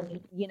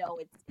healing. You know,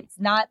 it's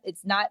not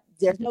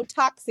there's no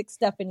toxic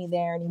stuff in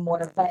there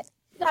anymore. But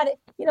got it,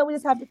 you know, we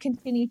just have to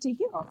continue to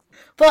heal.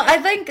 Well, I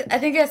think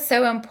that's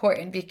so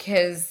important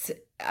because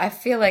I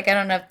feel like I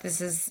don't know if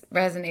this is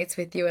resonates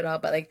with you at all,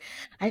 but like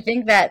I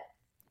think that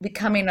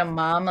becoming a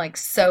mom like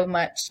so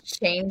much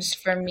changed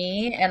for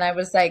me, and I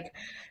was like,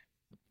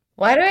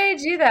 why do I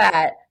do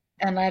that?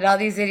 And I had all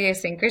these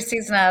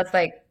idiosyncrasies, and I was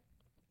like,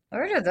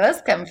 where do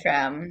those come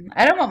from?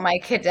 I don't want my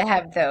kid to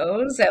have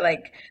those. Or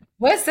like,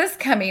 what's this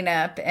coming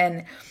up?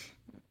 And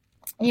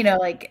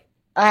like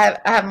I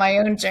have my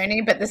own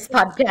journey, but this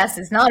podcast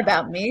is not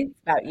about me,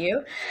 it's about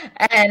you.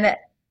 And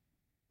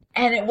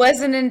and it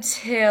wasn't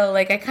until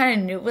like I kind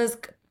of knew it was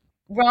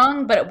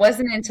wrong, but it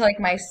wasn't until like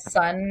my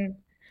son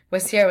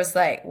was here, I was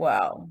like,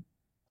 whoa,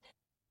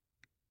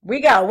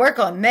 we got to work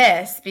on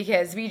this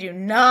because we do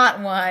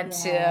not want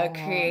to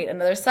Yeah. create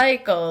another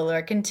cycle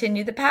or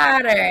continue the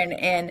pattern.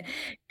 And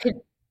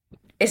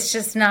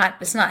it's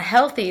not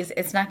healthy.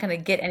 It's not going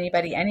to get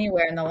anybody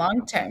anywhere in the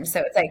long term.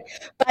 So it's like,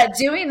 but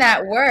doing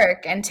that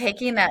work and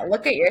taking that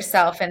look at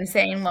yourself and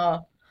saying,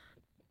 well,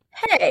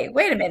 hey,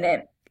 wait a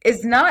minute,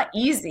 is not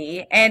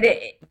easy, and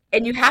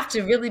you have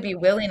to really be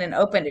willing and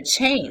open to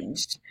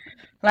change,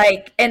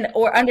 like, and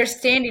or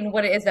understanding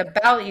what it is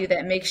about you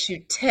that makes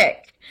you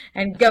tick,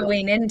 and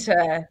going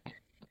into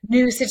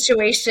new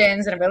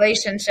situations and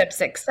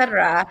relationships,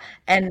 etc.,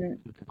 and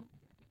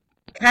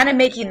kind of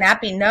making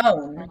that be No,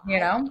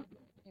 known.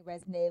 I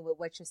resonate with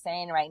what you're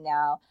saying right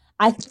now.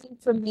 I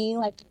think for me,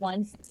 like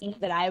one thing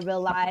that I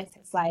realized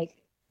is like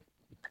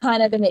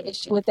kind of an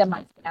issue within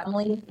my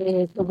family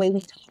is the way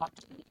we talk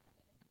to each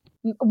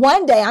other.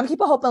 One day, I'm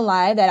keeping hope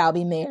alive that I'll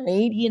be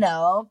married, you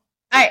know,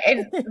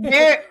 Right.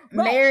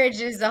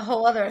 marriage is a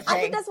whole other I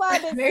think thing. that's why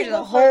I've been Marriage is a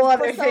single whole for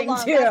other so thing long.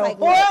 That's too. like,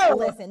 Whoa.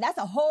 listen, that's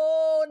a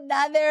whole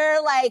nother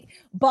like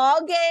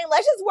ball game.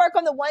 Let's just work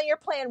on the one you're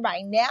playing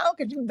right now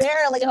because you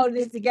barely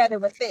holding it together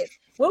with this.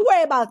 We'll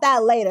worry about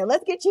that later.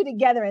 Let's get you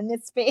together in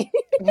this space.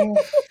 Oof.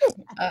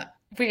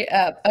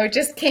 I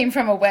just came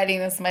from a wedding.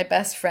 This is my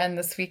best friend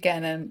this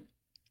weekend, and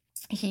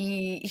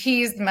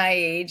he's my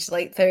age,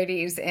 late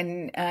 30s,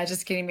 and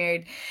just getting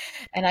married.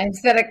 And I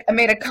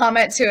made a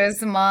comment to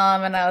his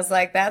mom, and I was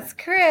like, "That's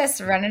Chris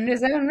running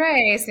his own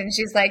race." And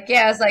she's like,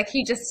 "Yeah." I was like,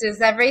 "He just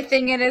does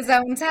everything in his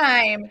own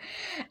time."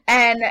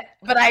 And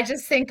but I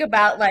just think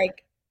about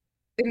like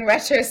in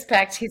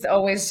retrospect, he's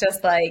always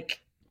just like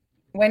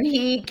when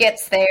he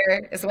gets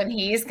there is when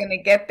he's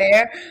gonna get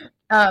there.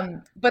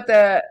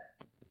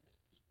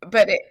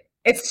 But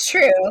it's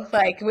true.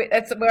 Like we're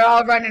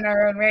all running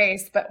our own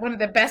race. But one of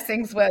the best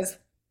things was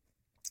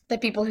the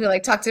people who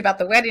like talked about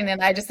the wedding,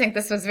 and I just think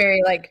this was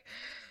very like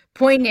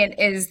poignant.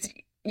 Is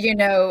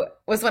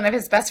was one of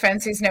his best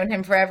friends who's known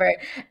him forever,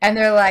 and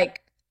they're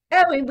like,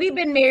 "Oh, we've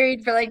been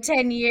married for like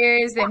 10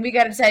 years, and we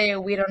got to tell you,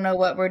 we don't know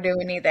what we're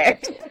doing either."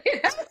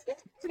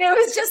 And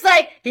it was just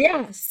like,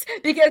 yes,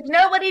 because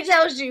nobody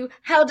tells you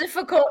how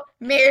difficult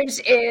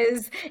marriage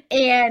is,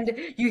 and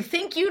you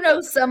think you know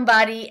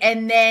somebody,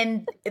 and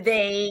then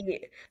the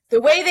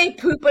way they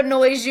poop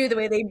annoys you, the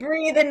way they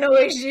breathe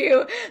annoys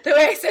you, the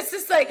way it's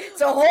just like,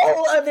 it's a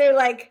whole other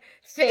like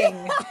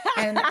thing.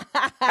 And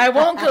I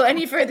won't go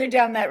any further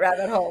down that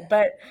rabbit hole,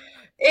 but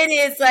it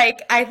is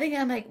like, I think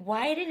I'm like,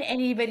 why didn't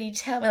anybody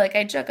tell me? Like,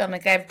 I joke, I'm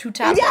like, I have two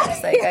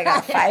toddlers. Like, I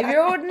got a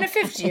 5-year-old and a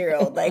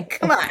 50-year-old. Like,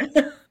 come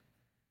on.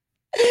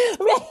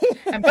 Right.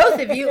 And both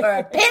of you are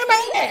a pain in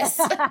my ass.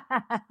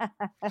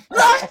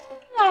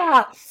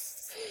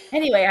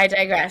 Anyway, I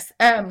digress.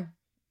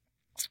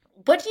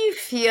 What do you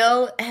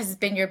feel has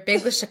been your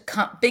biggest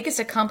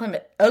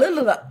accomplishment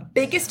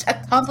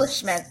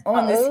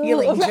on this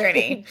healing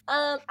journey?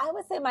 I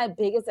would say my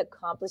biggest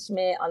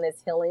accomplishment on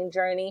this healing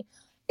journey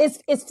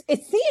is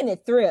seeing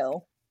it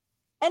through.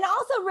 And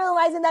also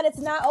realizing that it's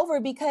not over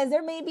because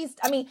there may be,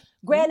 I mean,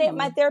 granted,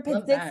 my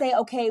therapist did say,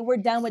 okay, we're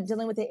done with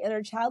dealing with the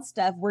inner child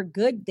stuff. We're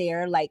good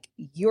there. Like,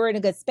 you're in a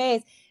good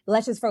space.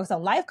 Let's just focus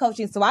on life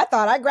coaching. So I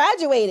thought I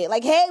graduated.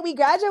 Like, hey, we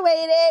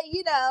graduated,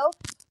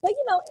 But,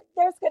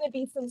 there's going to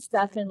be some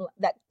stuff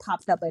that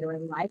pops up later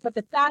in life. But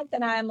the fact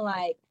that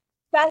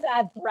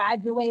I've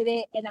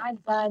graduated and I'm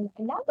done,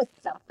 and that was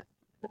some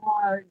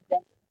hard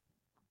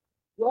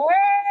work.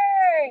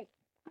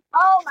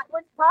 Oh, my,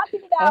 we're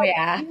talking about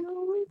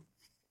you.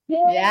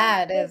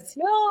 Yeah, it is.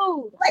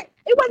 No, like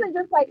it wasn't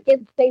just like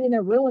staying in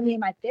a room with me and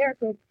my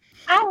therapist.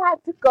 I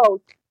had to go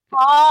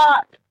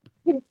talk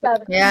to some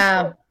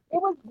Yeah. people.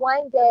 It was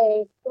one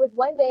day.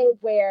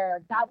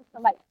 Where God was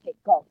like, "Okay,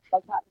 go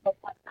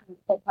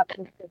talk to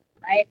this person,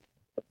 right?"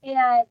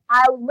 And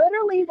I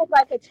literally was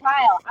like a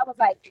child. I was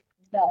like,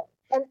 "No,"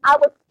 and I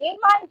was in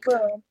my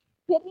room,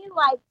 sitting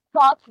like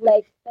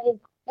cross-legged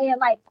and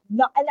like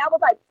no, and I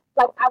was like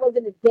I was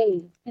in a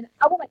daze, and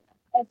I was like.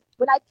 And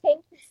when I came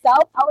to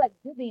self, I was like,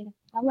 Vivian,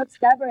 I'm not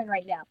stubborn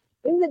right now.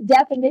 This is the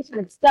definition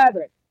of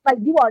stubborn. Like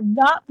you're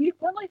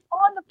literally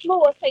on the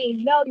floor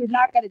saying, no, you're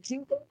not going to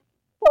do this.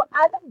 So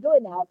as I'm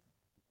doing that,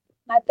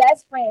 my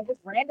best friend just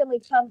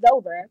randomly comes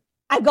over.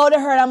 I go to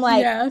her and I'm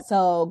like,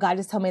 so God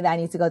just told me that I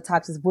need to go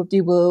talk to this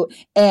whoop-de-woo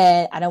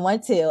and I don't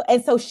want to.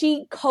 And so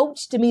she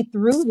coached me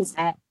through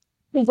that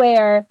to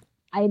where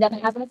I ended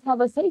up having a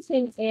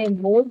conversation and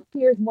more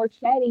tears, more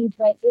chatting,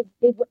 but it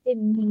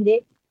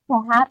needed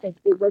to happen.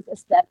 It was a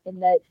step in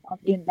that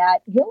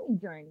healing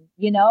journey,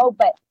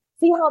 But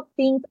see how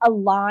things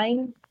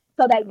align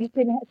so that you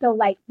can. So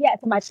my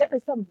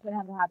therapist told me to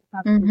have a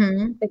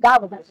conversation. The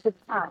God was like, "This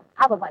time."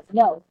 I was like,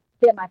 "No."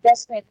 Then my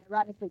best friend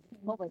ironically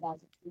came over that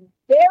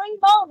very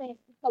moment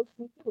to coach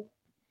me through.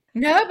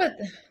 No, but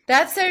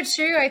that's so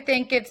true. I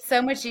think it's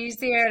so much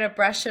easier to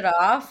brush it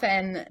off,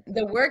 and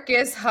the work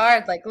is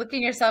hard. Like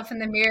looking yourself in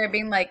the mirror,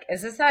 being like,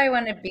 "Is this how I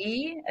want to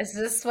be? Is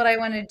this what I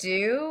want to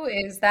do?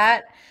 Is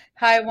that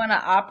how I want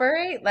to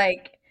operate?"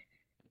 Like,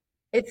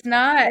 it's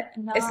not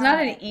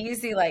an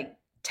easy like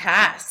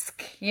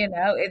task,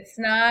 It's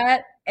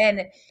not,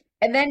 and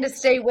then to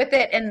stay with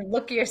it and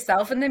look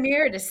yourself in the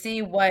mirror to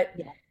see what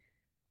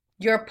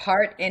your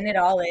part in it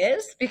all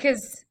is,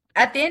 because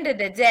at the end of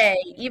the day,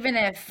 even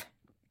if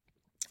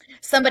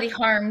somebody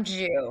harmed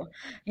you,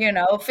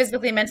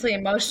 physically, mentally,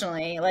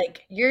 emotionally,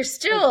 like you're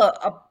still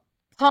a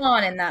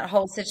pawn in that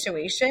whole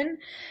situation.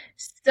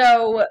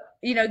 So,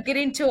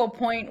 getting to a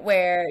point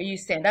where you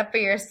stand up for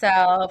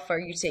yourself or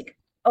you take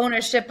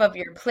ownership of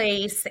your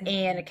place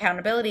and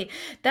accountability,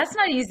 that's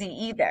not easy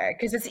either.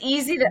 Because it's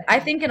easy I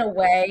think in a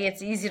way,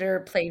 it's easy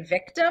to play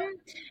victim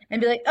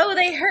and be like, oh,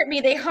 they hurt me,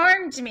 they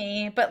harmed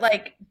me. But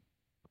like,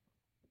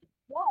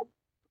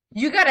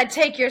 you got to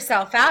take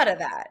yourself out of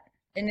that.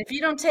 And if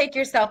you don't take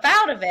yourself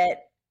out of it,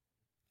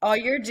 all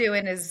you're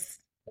doing is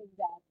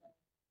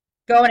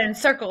going in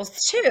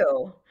circles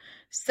too.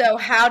 So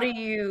how do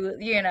you,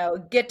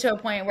 get to a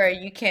point where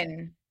you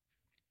can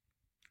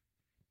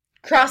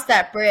cross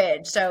that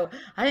bridge. So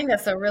I think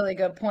that's a really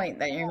good point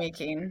that you're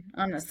making,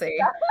 honestly.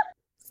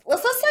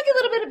 Let's talk a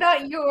little bit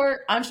about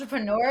your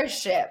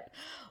entrepreneurship.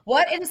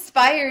 What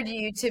inspired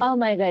you to Oh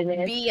my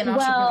goodness. be an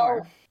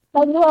entrepreneur?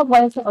 Well, I knew I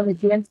wanted to own a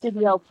dance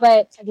studio,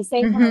 but at the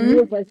same time,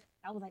 Mm-hmm.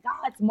 I was like,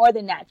 oh, it's more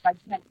than that. So I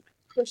kept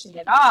pushing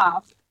it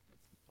off.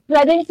 But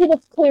I didn't see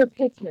this clear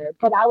picture.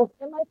 But I was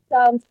in my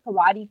son's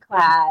karate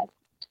class,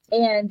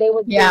 and they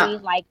were Yeah,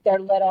 doing like their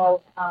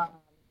little,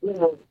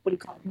 what do you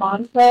call it,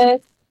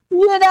 mantras,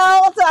 you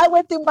know? So I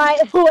went through my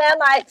who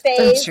am I so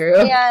phase, true.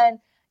 and,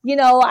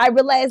 I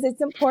realized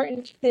it's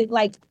important to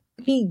like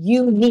be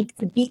unique,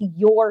 to be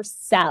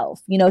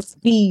yourself, to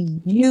be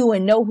you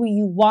and know who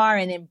you are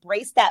and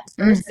embrace that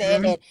person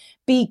Mm-hmm. and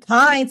be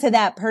kind to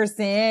that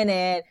person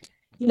and,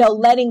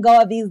 letting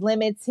go of these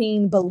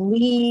limiting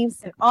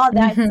beliefs and all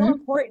that. It's so Mm-hmm.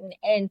 important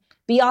and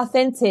be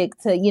authentic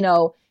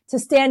to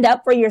stand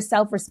up for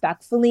yourself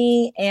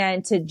respectfully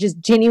and to just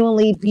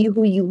genuinely be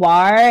who you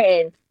are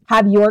and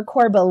have your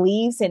core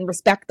beliefs and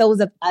respect those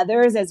of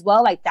others as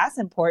well. Like that's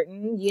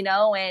important.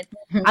 And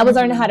I was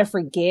learning how Mm-hmm. to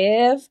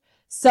forgive.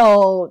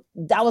 So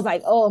that was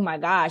like, oh my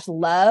gosh,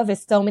 love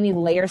is so many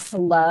layers to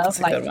love. That's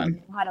a Like good to one.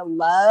 know how to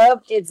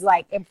love is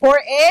like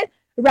important,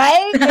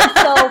 right? And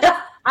so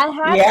I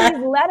had Yeah, these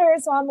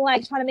letters, so I'm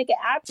like trying to make it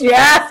abstract.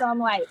 yeah. So I'm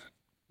like,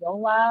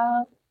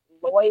 Yola,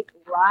 Lloyd,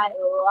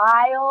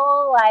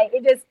 Lyle, like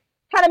it just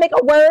kind of make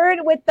a word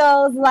with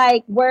those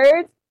like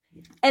words.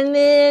 And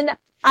then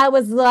I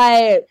was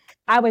like,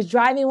 I was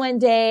driving one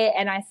day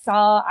and I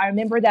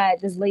remember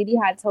that this lady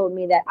had told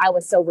me that I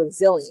was so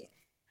resilient.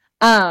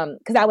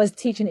 Because I was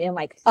teaching in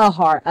like a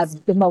heart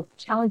of the most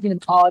challenging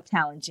of all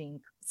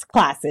challenging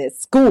classes,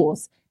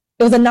 schools.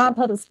 It was a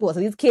non-public school. So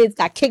these kids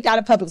got kicked out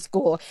of public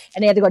school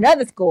and they had to go to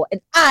another school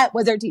and I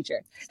was their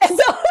teacher. And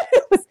so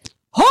it was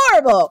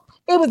horrible.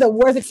 It was the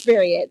worst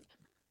experience.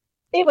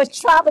 It was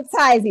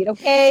traumatizing,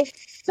 okay?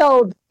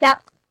 So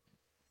that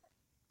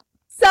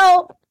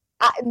so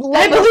I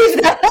let me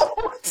believe that.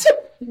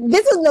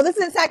 this is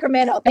in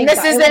Sacramento. And Thank this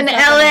God. is It was in in LA,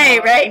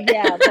 Sacramento. right?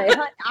 Yeah,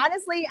 but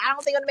honestly, I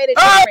don't think it made a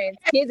Oh, difference.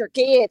 Kids are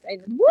kids.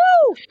 And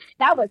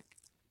that was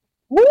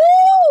woo,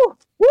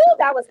 woo,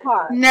 that was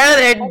hard. no,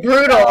 they're And so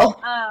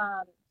brutal.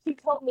 she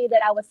told me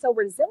that I was so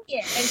resilient.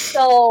 And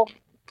so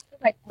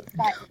like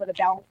that able to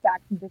bounce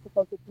back from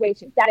difficult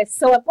situations. That is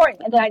so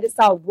important. And then I just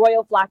saw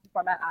royal flash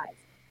before my eyes.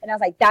 And I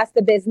was like, that's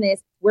the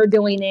business. We're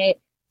doing it.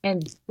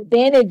 And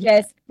then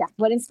that's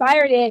what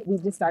inspired it. We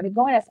just started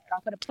going. I started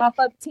off with a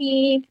pop-up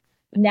team.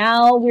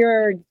 Now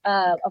we're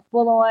a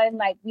full-on,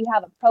 like we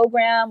have a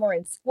program. We're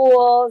in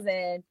schools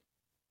and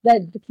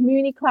the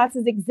community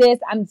classes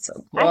exist.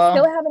 So I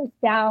still cool. haven't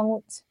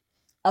found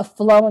a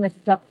flow and a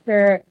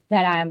structure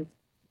that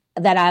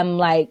I'm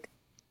like,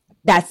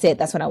 that's it.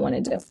 That's what I want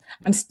to do.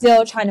 I'm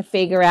still trying to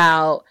figure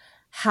out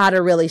how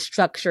to really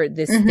structure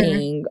this Hmm.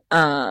 thing.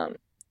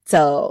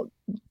 So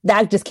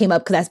that just came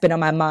up because that's been on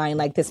my mind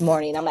like this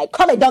morning. I'm like,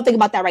 Carly, don't think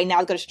about that right now.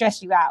 It's going to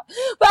stress you out.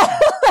 But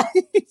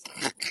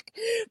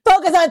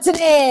focus on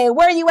today.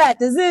 Where are you at?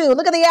 The zoo.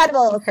 Look at the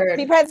animals. Be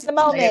Heard. present in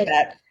the I get moment.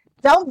 that.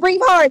 Don't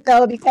breathe hard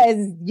though,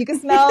 because you can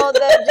smell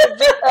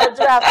the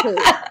giraffe poop.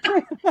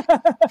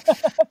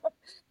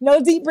 No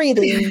deep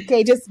breathing.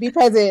 Okay, just be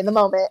present in the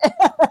moment.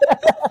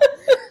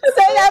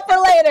 Say that for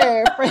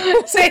later.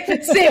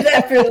 Save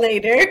that for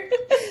later.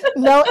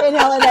 No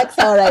inhale and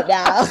exhale right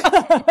now.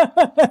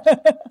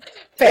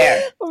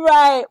 Fair,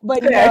 Right,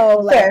 but fair, no,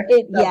 like fair.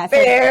 it. No, Yeah, so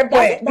fair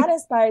point. that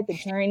inspired the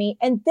journey,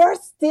 and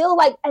there's still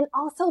like, and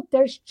also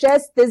there's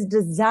just this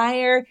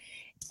desire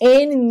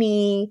in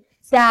me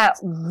that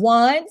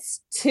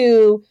wants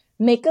to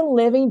make a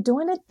living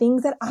doing the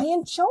things that I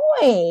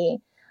enjoy.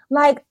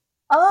 Like,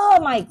 oh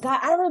my God.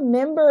 I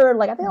remember,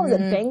 like, I think I was a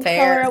bank teller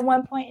Fair. at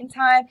one point in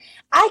time.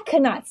 I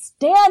could not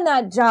stand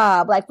that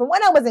job. Like, for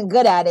one, I wasn't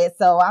good at it.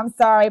 So I'm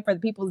sorry for the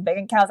people's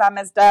bank accounts I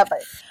messed up, but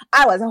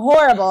I was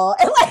horrible.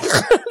 And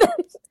like,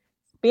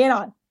 being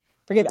on.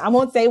 Forgive me. I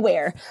won't say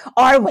where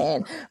or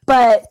when,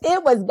 but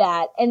it was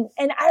that. And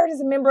I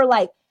just remember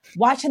like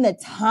watching the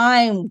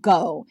time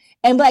go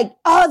and like,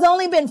 oh, it's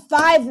only been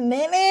 5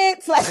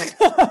 minutes. Like,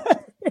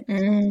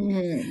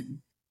 Mm.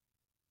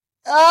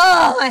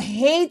 oh, I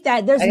hate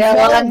that. There's I got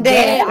a no long day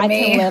way ahead of I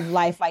can me. live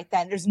life like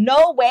that. There's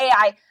no way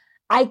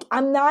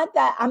I'm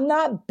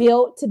not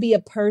built to be a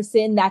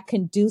person that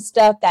can do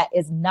stuff that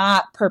is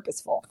not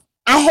purposeful.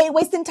 I hate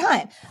wasting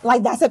time.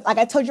 Like like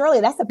I told you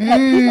earlier, that's a pet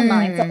peeve of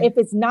mine. So Mm. if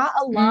it's not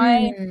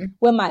aligned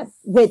Mm.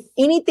 with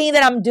anything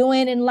that I'm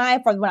doing in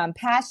life or what I'm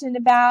passionate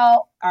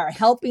about or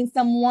helping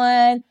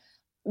someone,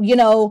 you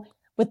know,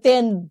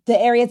 within the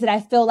areas that I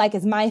feel like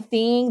is my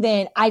thing,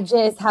 then I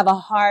just have a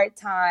hard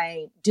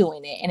time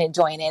doing it and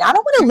enjoying it. I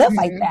don't want to live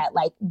like Mhm. that.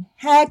 Like,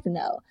 heck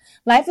no.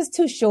 Life is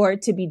too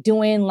short to be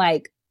doing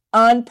like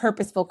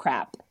unpurposeful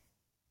crap.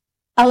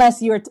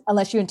 Unless you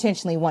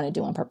intentionally want to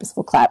do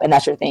unpurposeful crap and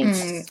that's your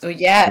thing. Oh,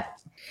 yeah.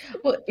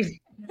 Well,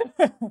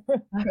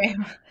 I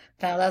mean,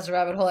 now that's a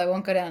rabbit hole I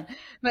won't go down.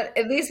 But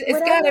at least it's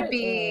got Whatever to it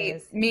be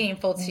is.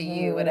 meaningful to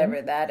you, Mm-hmm.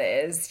 whatever that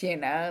is, you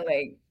know?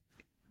 Like,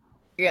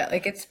 yeah,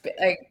 like it's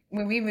like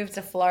when we moved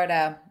to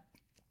Florida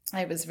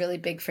it was really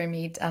big for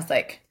me. I was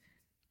like,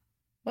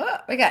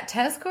 well, we got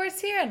tennis courts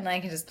here, and I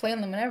can just play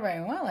on them whenever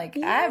I want. Like,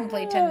 I haven't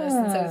played tennis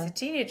since I was a Yeah.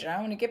 teenager. I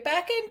want to get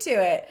back into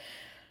it.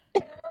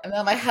 And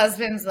then my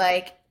husband's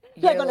like,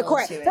 you're Like a on the little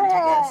court. too into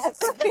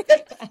this.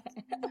 Yes.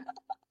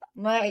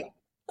 I'm like,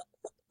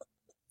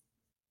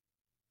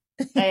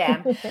 I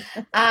am.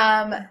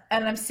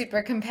 And I'm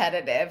super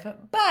competitive.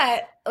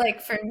 But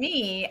like for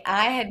me,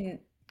 I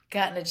hadn't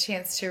gotten a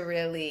chance to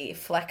really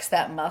flex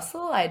that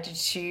muscle. I had to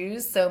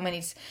choose so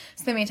many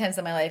times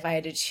in my life I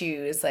had to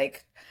choose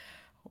like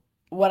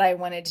what I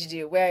wanted to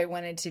do, where I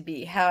wanted to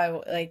be, how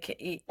I like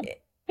it,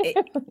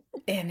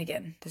 and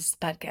again, this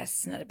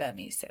podcast is not about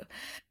me, so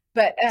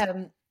but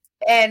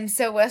and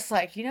so Wes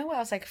like, you know what? I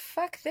was like,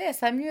 fuck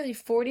this. I'm nearly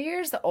 40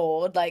 years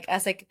old. Like I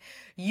was like,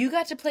 you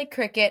got to play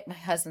cricket. My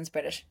husband's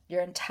British.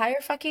 Your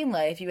entire fucking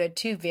life. You had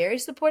two very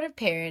supportive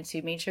parents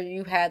who made sure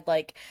you had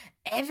like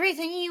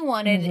everything you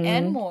wanted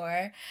and hmm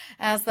more.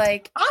 I was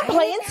like, I'm I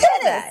playing didn't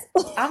have tennis.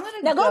 that. I'm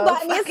gonna Now go go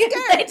buy me a fucking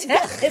play skirt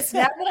tennis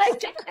now that I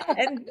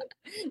can.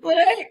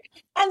 Like,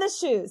 and the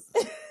shoes.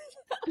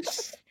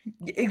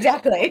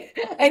 exactly.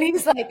 And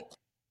he's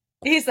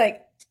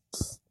like,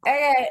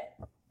 okay,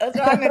 what's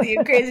wrong with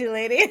you, crazy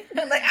lady?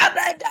 I'm like, I'm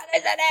not done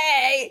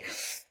today.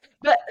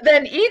 But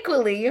then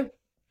equally,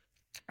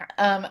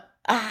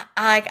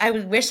 I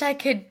would wish I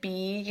could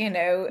be,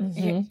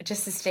 hmm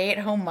just a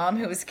stay-at-home mom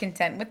who was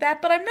content with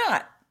that, but I'm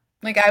not.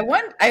 Like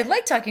I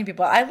like talking to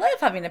people. I love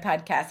having a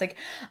podcast. Like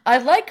I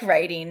like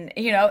writing.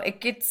 It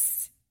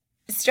gets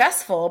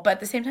stressful, but at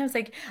the same time, it's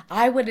like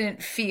I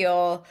wouldn't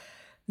feel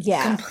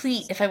Yeah.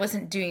 complete if I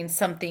wasn't doing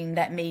something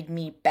that made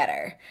me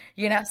better.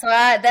 So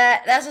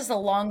that's just a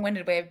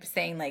long-winded way of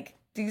saying like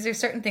these are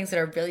certain things that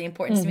are really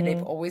important to me. They've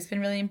hmm always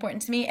been really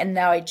important to me, and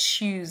now I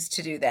choose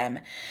to do them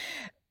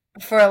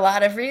for a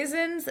lot of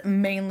reasons,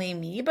 mainly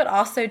me, but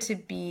also to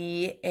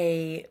be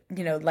a,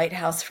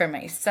 lighthouse for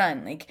my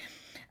son. Like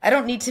I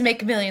don't need to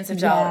make millions of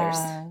dollars,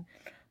 Yeah.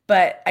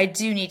 but I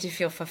do need to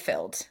feel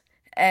fulfilled.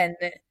 And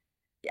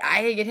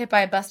I could get hit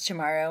by a bus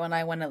tomorrow, and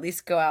I want to at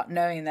least go out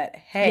knowing that,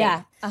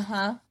 Yeah. hey,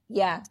 Uh-huh.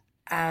 Yeah.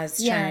 I was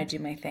trying Yeah. to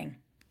do my thing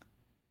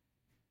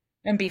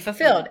and be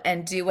fulfilled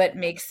and do what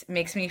makes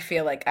me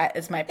feel like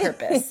it's my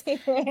purpose. So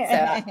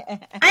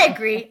I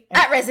agree.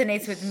 That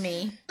resonates with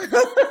me.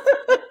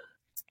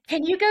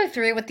 Can you go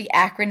through what the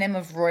acronym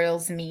of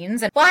Royals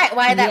means and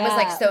why that was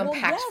like Yeah. so Well,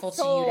 yeah. impactful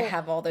to you to So,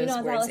 have all those as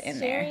I words was in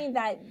there? sharing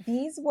that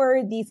these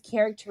were these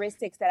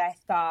characteristics that I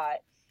thought,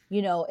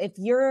 if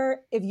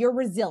you're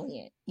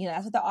resilient,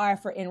 that's what the R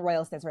for in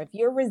Royal stands for. If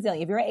you're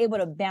resilient, if you're able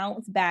to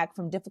bounce back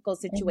from difficult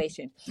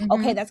situations,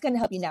 okay, Mm-hmm. that's going to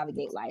help you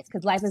navigate life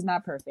because life is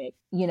not perfect.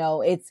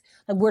 It's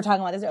like we were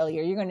talking about this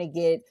earlier. You're going to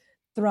get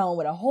thrown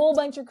with a whole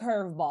bunch of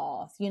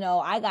curveballs.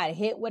 I got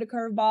hit with a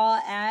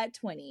curveball at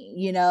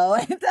 20,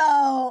 and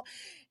so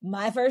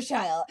my first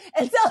child.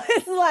 And so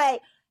it's like,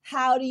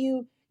 how do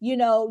you,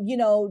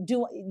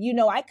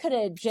 I could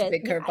have It's a just,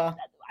 big curveball.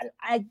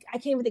 I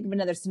can't even think of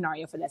another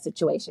scenario for that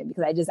situation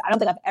because I don't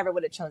think I've ever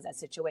would have chosen that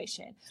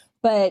situation.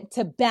 But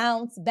to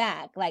bounce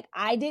back, like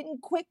I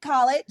didn't quit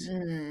college,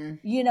 Mm.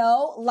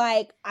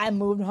 like I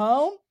moved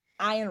home,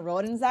 I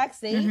enrolled in Sac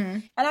State, Mm-hmm.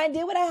 and I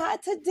did what I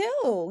had to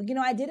do.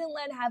 I didn't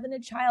let having a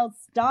child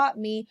stop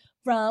me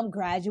from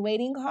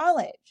graduating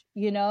college,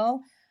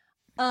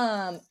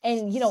 and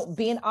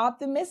being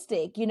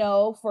optimistic,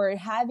 for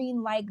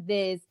having like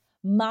this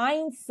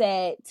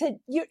mindset to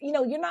you're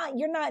not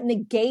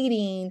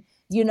negating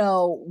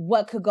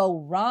what could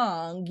go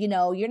wrong, you're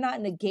not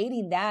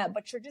negating that,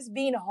 but you're just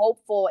being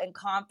hopeful and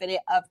confident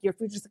of your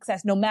future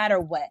success no matter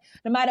what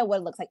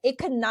it looks like. It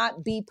could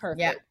not be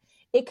Yeah. perfect,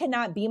 it could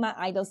not be my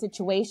ideal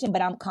situation,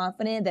 but I'm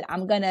confident that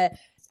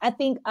I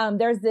think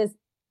there's this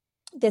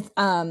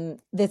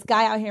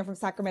guy out here from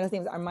Sacramento. His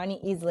name is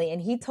Armani Easley,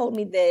 and he told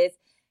me this.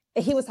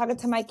 He was talking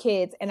to my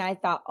kids, and I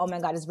thought, oh my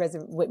God, this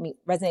resonated with me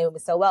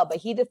so well. But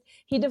he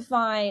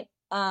defined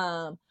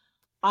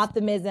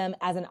optimism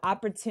as an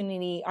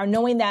opportunity, or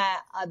knowing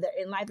that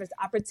in life there's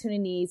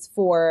opportunities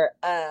for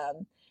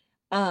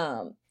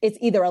it's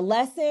either a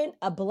lesson,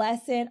 a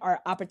blessing, or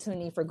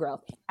opportunity for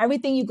growth.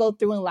 Everything you go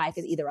through in life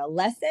is either a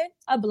lesson,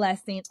 a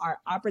blessing, or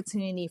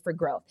opportunity for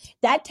growth.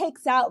 That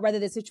takes out whether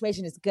the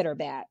situation is good or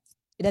bad.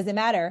 It doesn't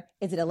matter.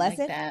 Is it a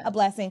lesson, that. a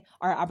blessing,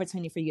 or an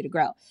opportunity for you to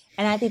grow?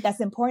 And I think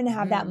that's important to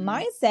have that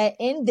mindset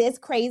in this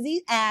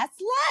crazy ass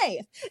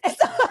life. And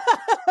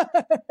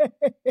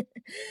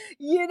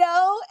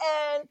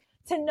and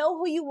to know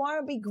who you are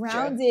and be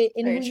grounded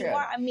in Very who you true.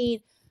 are. I mean,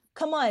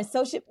 come on,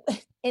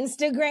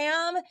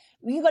 Instagram,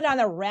 you can go down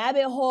the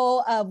rabbit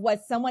hole of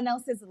what someone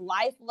else's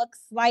life looks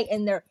like,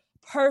 and they're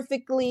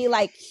perfectly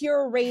like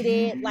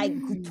curated, like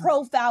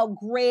profile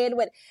grid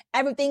with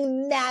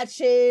everything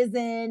matches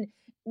and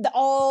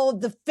all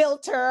the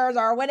filters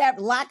or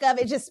whatever, lack of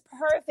it, just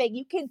perfect.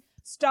 You can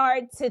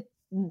start to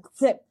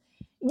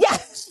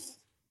yes.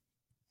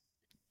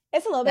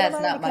 It's a little bit of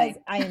That's mine not because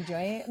mine. I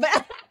enjoy it,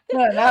 but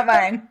No, not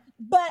mine.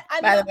 but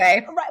I'm By the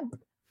way. right.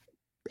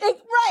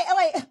 Right. I'm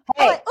like,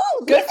 Hey,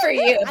 oh, good for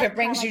you if I it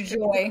brings kinda you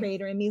like the joy.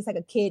 creator. It means like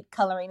a kid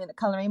coloring in a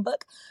coloring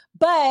book.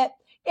 But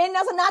And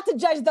also not to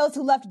judge those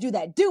who love to do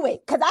that. Do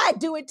it, because I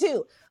do it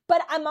too.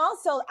 But I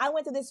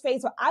went through this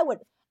phase where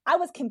I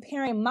was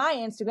comparing my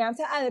Instagram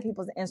to other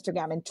people's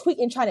Instagram and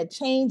tweaking, trying to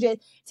change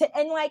it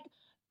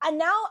and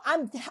now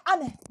I'm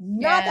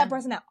not that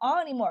person at all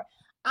anymore.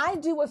 I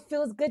do what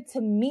feels good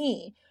to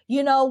me.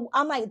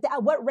 I'm like,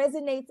 what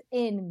resonates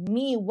in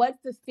me, what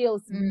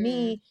fulfills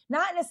me,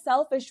 not in a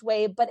selfish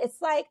way, but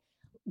it's like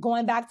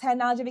going back to the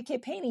analogy of a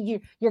kid painting.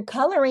 You're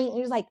coloring and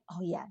you're like, oh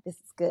yeah, this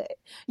is good.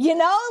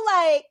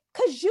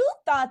 Because you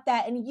thought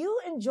that and you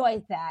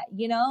enjoyed that,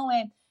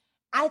 and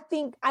I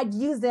think I'd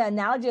use the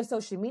analogy of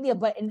social media,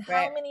 but in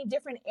how many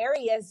different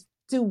areas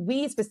do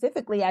we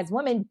specifically as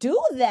women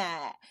do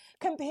that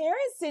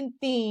comparison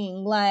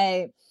thing?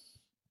 Like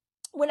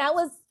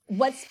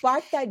what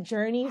sparked that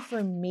journey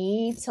for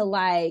me to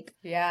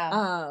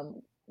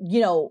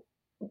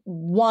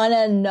want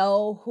to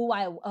know who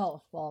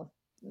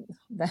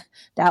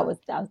that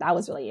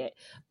was really it.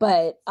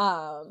 But,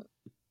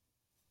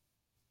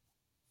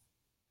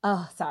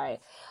 sorry.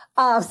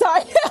 I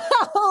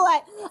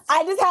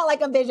just had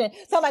a vision.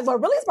 So I'm like,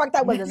 what really sparked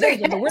that was a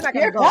vision, but we're not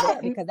going to go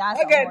there because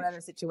that's a whole other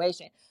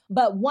situation.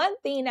 But one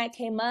thing that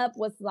came up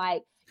was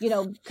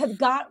because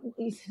God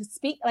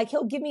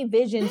he'll give me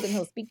visions and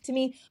he'll speak to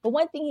me. But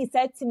one thing he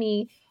said to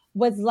me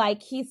was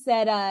he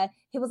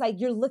was like,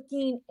 you're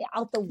looking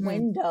out the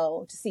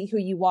window to see who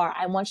you are.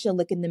 I want you to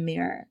look in the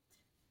mirror.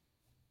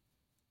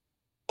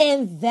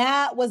 And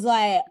that was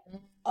that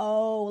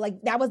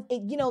was,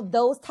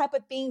 those type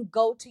of things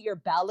go to your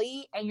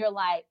belly and you're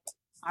like,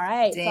 all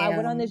right. Damn. So I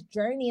went on this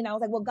journey and I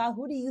was like, well, God,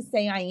 who do you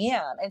say I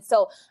am? And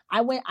so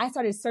I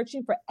started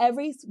searching for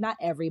not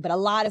every, but a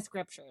lot of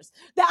scriptures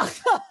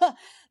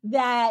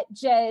that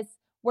just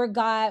where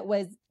God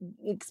was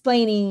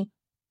explaining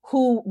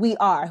who we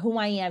are, who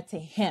I am to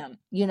him.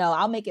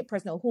 I'll make it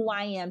personal, who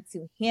I am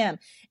to him.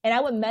 And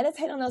I would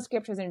meditate on those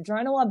scriptures and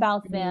journal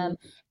about them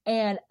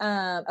and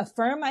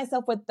affirm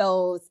myself with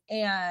those.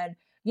 And,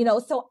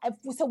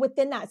 so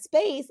within that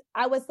space,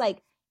 I was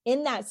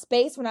in that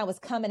space when I was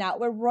coming out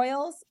with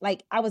Royals,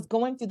 I was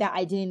going through that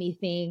identity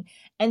thing.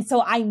 And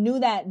so I knew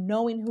that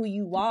knowing who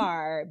you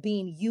are,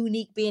 being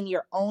unique, being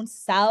your own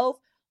self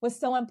was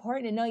so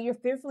important to know you're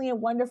fearfully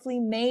and wonderfully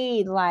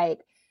made.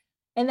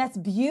 And that's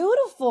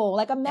beautiful.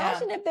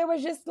 Imagine if there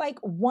was just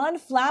one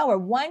flower,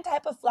 one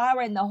type of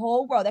flower in the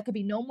whole world. There could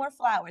be no more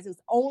flowers. It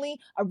was only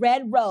a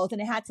red rose and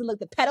it had to look,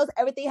 the petals,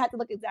 everything had to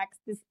look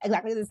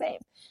exactly the same.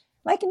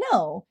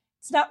 No,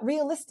 it's not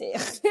realistic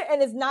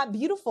and it's not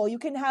beautiful. You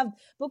can have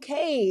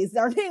bouquets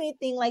or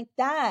anything like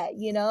that,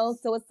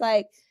 So it's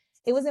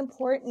it was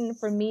important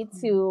for me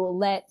to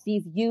let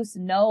these youths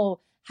know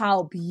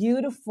how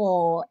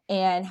beautiful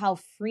and how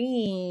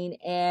freeing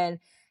and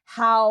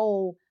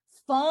how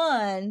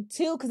fun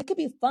too, because it could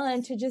be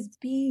fun to just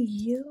be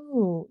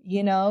you.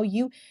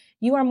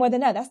 You are more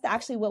than that. That's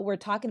actually what we're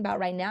talking about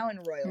right now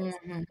in Royals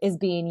is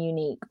being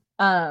unique.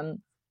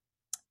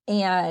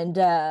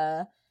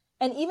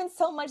 And even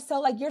so much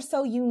so, you're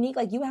so unique,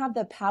 you have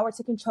the power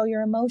to control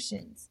your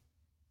emotions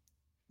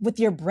with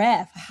your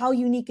breath. How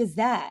unique is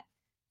that?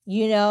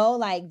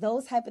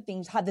 Those type of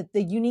things, how the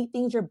unique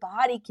things your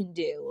body can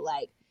do.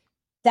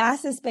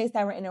 That's the space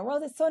that we're in a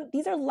world. So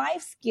these are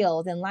life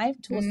skills and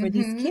life tools for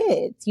these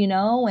kids,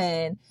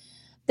 and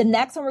the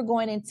next one we're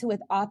going into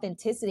with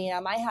authenticity, and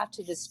I might have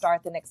to just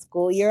start the next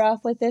school year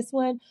off with this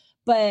one,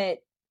 but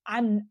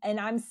I'm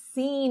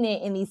seeing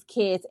it in these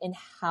kids and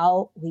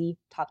how we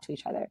talk to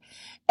each other.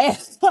 And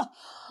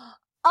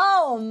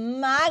oh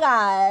my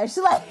gosh,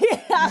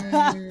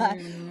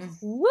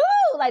 woo,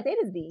 they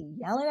just be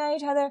yelling at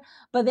each other,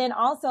 but then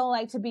also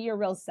to be your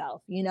real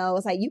self,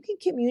 it's you can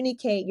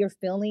communicate your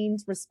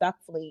feelings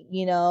respectfully,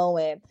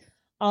 and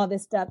all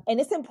this stuff. And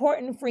it's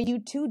important for you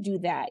to do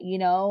that,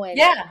 and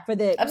for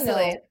the,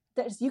 absolutely.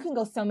 You can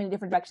go so many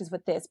different directions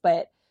with this,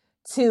 but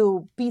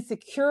to be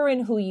secure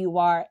in who you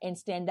are and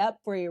stand up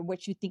for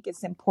what you think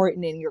is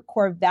important and your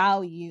core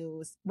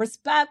values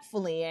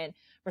respectfully and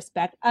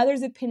respect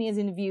others' opinions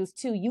and views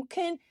too. You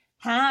can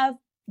have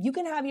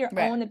your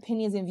own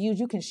opinions and views.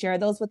 You can share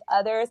those with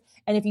others.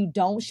 And if you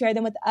don't share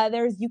them with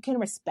others, you can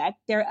respect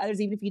their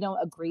others, even if you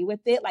don't agree with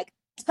it.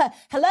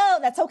 Hello,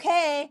 that's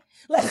okay.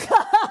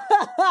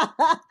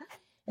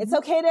 It's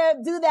okay to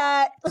do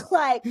that.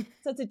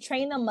 So to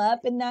train them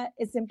up in that,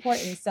 it's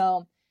important.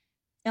 So,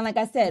 and like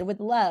I said, with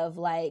love,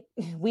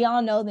 we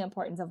all know the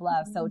importance of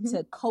love. So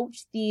to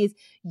coach these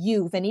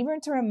youth and even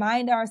to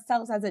remind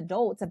ourselves as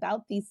adults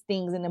about these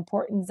things and the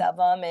importance of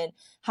them and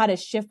how to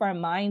shift our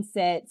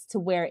mindsets to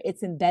where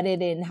it's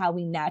embedded in how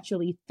we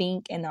naturally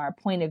think and our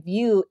point of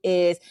view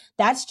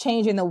that's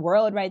changing the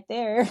world right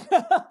there.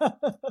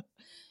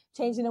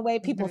 Changing the way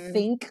people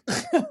think.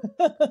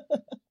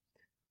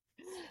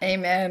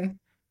 Amen.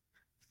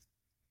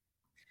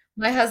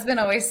 My husband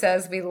always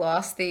says we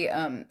lost the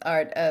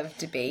art of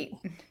debate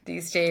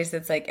these days.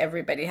 It's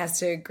everybody has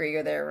to agree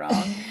or they're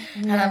wrong.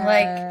 And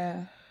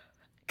I'm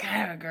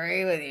kind of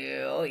agree with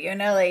you.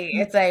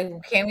 It's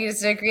can't we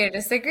just agree to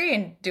disagree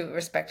and do it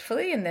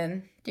respectfully? And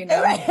then,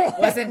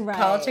 wasn't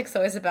politics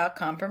always about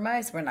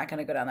compromise? We're not going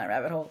to go down that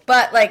rabbit hole.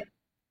 But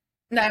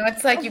No,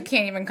 it's like you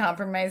can't even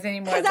compromise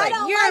anymore. It's I like,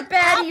 don't you're a like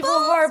bad, evil,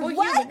 apples. horrible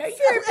What? human. No,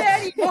 you're a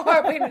bad, evil,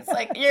 horrible human. It's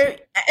like,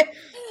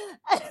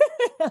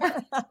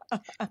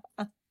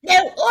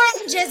 no,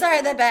 oranges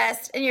are the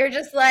best. And you're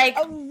just like,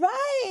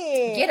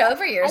 Right. get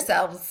over I,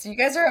 yourselves. You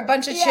guys are a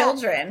bunch of yeah.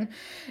 children.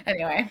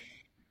 Anyway,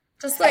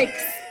 just like,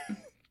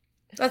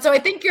 so I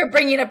think you're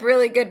bringing up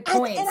really good And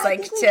points. I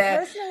Like think we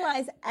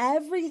personalize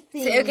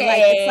everything. Like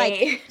it's like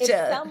okay,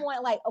 if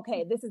someone like,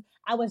 okay, this is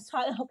I was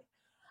talking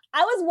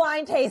I was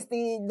wine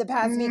tasting the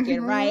past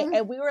weekend, right?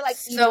 And we were like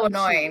so eating cheese,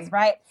 annoying.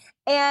 right?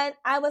 And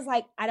I was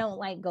like, I don't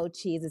like goat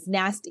cheese; it's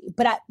nasty.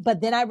 But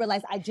then I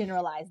realized I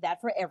generalized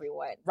that for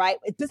everyone, right?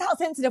 This is how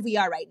sensitive we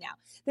are right now.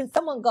 Then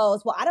someone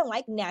goes, well, I don't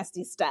like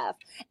nasty stuff,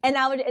 and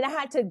I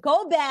had to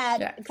go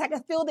back Yeah. because I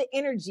could feel the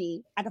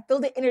energy. I could feel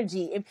the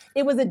energy.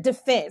 It was a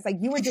defense, like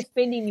you were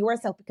defending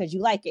yourself because you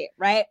like it,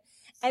 right?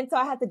 And so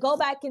I had to go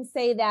back and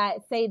say that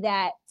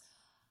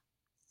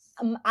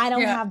I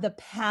don't have the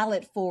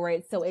palate for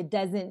it, so it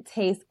doesn't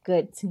taste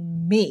good to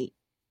me.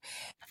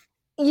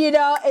 You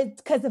know,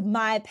 it's because of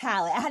my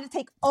palate. I had to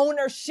take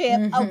ownership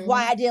of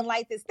why I didn't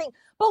like this thing.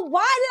 But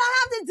why did I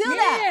have to do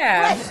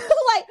that?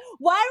 Like,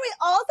 why are we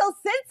all so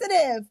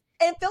sensitive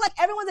and feel like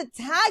everyone's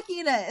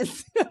attacking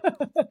us?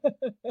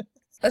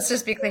 Let's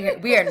just be clear here.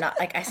 We are not.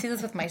 Like, I see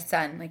this with my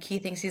son. Like, he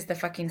thinks he's the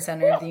fucking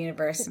center of the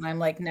universe. And I'm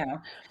like,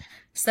 no.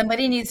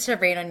 Somebody needs to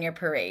rain on your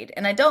parade.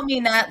 And I don't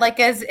mean that like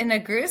as in a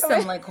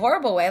gruesome, like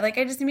horrible way. Like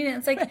I just mean it.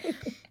 It's like,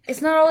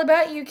 it's not all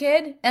about you,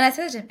 kid. And I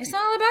said to him, it's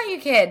not all about you,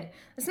 kid.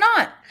 It's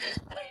not.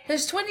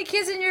 There's 20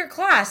 kids in your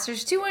class.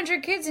 There's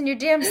 200 kids in your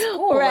damn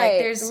school. Like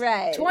there's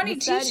 20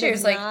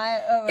 teachers. Like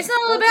it's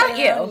not all about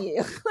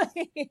you.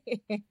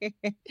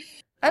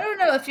 I don't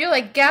know if you're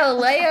like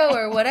Galileo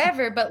or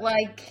whatever, but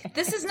like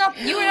this is not,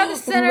 you are not the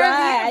center of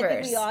the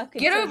universe.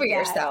 Get over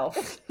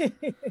yourself.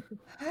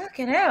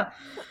 Fucking hell.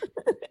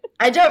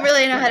 I don't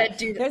really know how to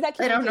do that.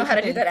 I don't know how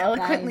to do that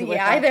eloquently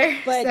either.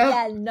 But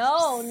yeah,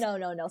 no.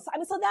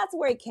 So that's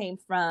where it came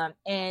from.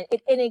 And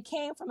it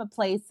came from a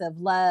place of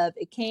love.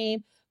 It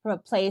came from a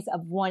place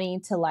of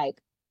wanting to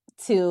like,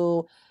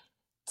 to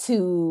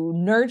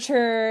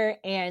nurture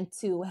and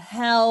to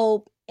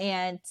help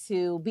and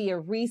to be a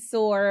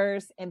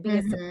resource and be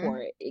a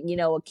support. You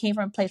know, it came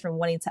from a place from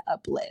wanting to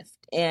uplift.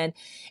 And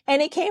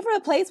it came from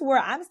a place where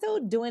I'm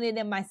still doing it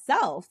in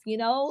myself, you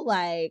know,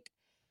 like,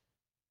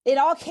 it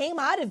all came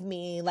out of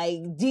me.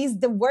 Like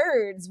the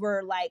words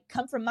were like,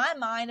 come from my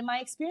mind and my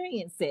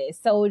experiences.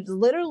 So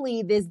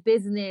literally this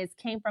business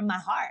came from my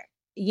heart,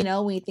 you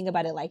know, when you think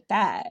about it like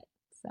that.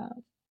 So.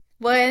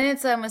 Well, and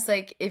it's almost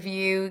like if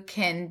you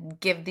can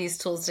give these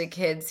tools to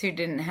kids who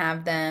didn't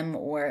have them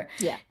or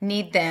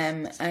need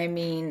them, I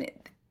mean,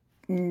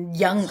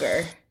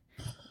 younger.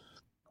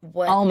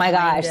 What oh my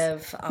gosh.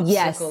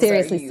 Yes,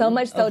 seriously. So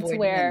much so to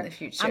where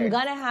I'm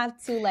going to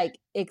have to like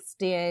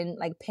extend,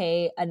 like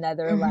pay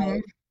another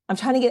like,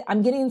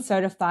 I'm getting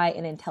certified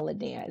in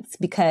IntelliDance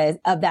because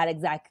of that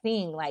exact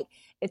thing. Like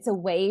it's a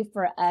way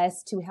for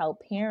us to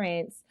help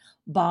parents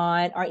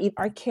bond or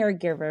our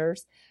caregivers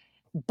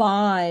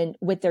bond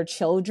with their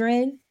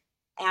children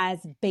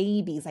as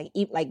babies,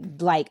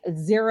 like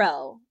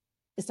zero,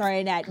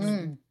 starting at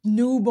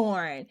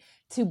newborn,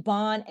 to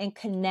bond and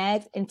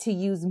connect and to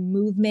use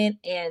movement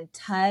and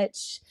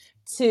touch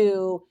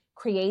to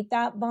create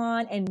that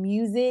bond, and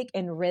music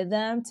and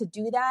rhythm to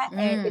do that.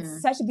 And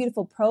it's such a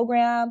beautiful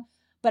program.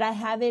 But I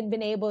haven't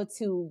been able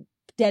to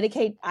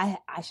dedicate. I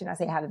should not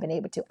say I haven't been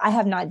able to. I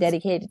have not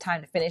dedicated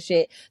time to finish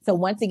it. So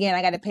once again,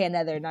 I got to pay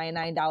another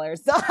 $99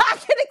 so I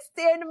can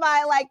extend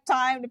my like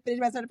time to finish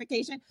my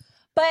certification.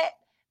 But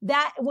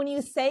that when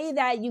you say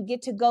that you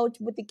get to go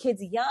with the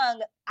kids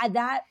young,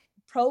 that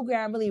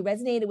program really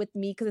resonated with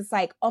me because it's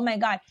like, oh my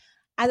God,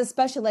 as a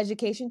special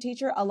education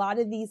teacher, a lot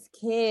of these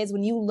kids,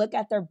 when you look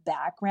at their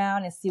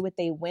background and see what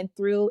they went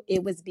through,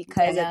 it was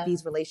because of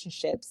these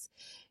relationships.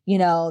 You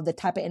know, the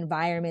type of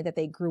environment that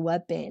they grew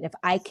up in. If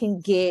I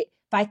can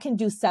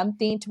do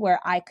something to where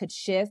I could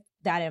shift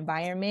that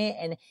environment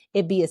and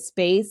it be a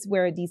space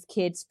where these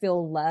kids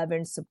feel loved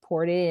and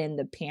supported and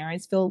the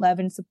parents feel loved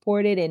and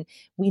supported and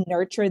we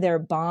nurture their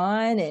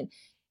bond and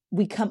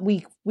we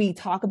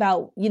talk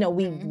about, you know,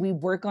 we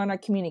work on our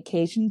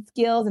communication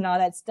skills and all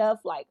that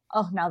stuff. Like,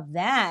 oh, now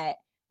that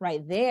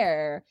right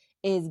there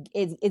is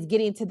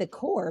getting to the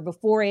core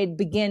before it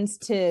begins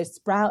to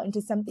sprout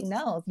into something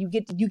else. You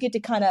get to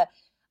kind of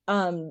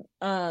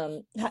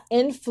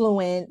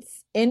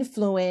influence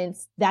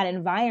that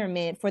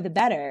environment for the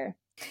better.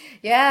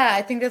 Yeah,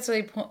 I think that's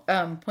really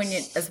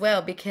poignant as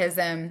well because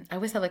I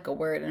always have like a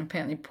word and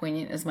apparently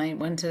poignant is my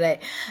one today.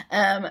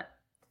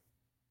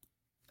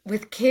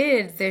 With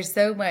kids, there's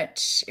so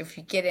much, if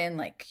you get in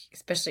like,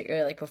 especially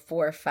early, like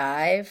before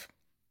 5,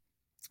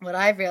 what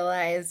I've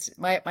realized,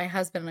 my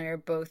husband and I are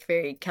both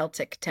very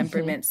Celtic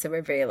temperaments, so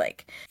we're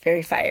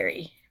very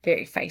fiery,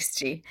 very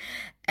feisty.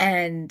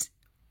 And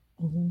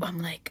I'm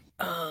like,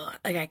 oh,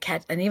 like I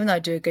catch, and even though I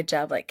do a good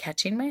job like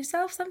catching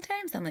myself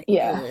sometimes, I'm like, oh,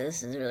 Yeah.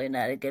 this is really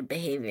not a good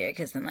behavior.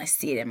 Because then I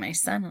see it in my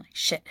son. I'm like,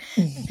 shit,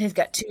 he's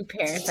got two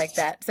parents like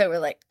that. So we're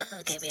like,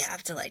 okay, we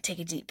have to like take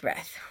a deep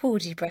breath. Oh,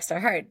 deep breaths are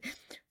hard.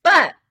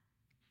 But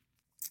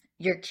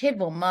your kid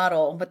will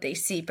model what they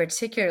see,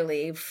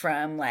 particularly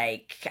from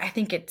like, I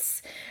think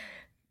it's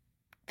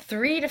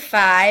 3 to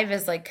 5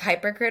 is like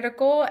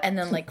hypercritical, and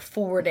then like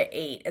 4 to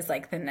 8 is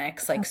like the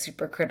next like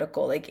super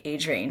critical like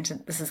age range.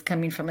 This is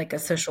coming from like a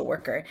social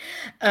worker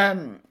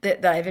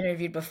that I've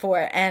interviewed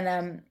before,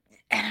 and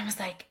I was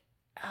like,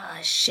 oh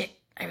shit,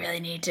 I really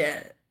need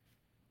to.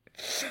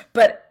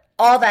 But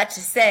all that to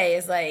say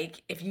is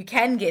like if you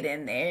can get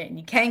in there and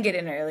you can get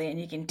in early and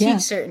you can teach Yeah.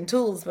 certain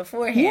tools Yeah.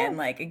 beforehand,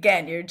 like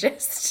again, you're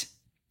just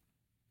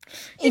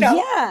you know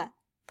Yeah.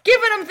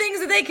 giving them things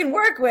that they can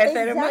work with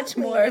that are much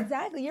Exactly. more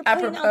Exactly. You're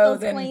putting out apropos those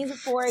than flames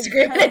before it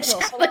screaming turns and into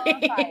a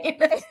full-on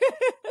fire.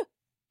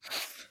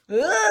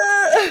 yelling.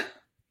 Ugh.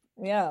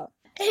 Yeah.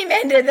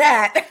 Amen to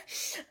that.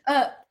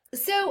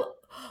 So,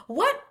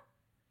 what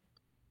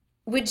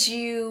would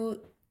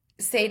you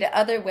say to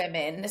other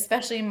women,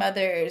 especially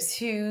mothers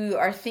who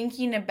are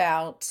thinking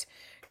about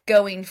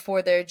going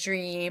for their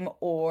dream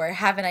or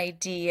have an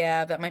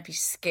idea that might be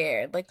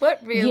scared? Like,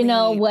 what You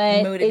know really what?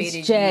 It's motivated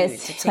you to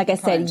just, take like the I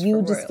said, plunge for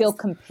you just feel Royals?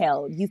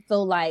 compelled. You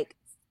feel like,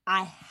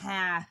 I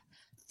have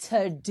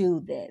to do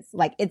this.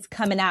 Like, it's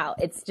coming out.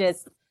 It's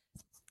just,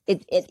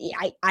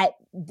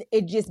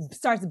 it just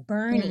starts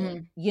burning. Hmm.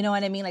 You know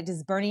what I mean? Like,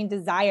 this burning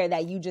desire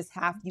that you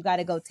got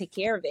to go take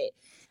care of it.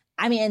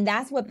 I mean, and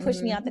that's what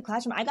pushed me out the Hmm.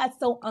 classroom. I got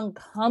so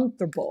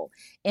uncomfortable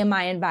in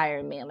my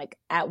environment. Like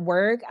at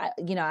work, I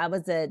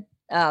was like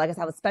I said,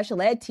 I was a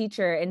special ed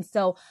teacher. And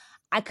so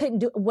I couldn't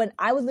do, when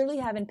I was literally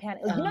having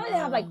panic, like, you know, they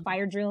have like Um,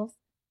 fire drills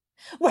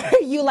where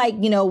you like,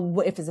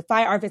 if it's a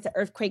fire or if it's an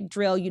earthquake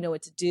drill, you know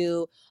what to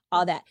do,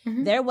 all that.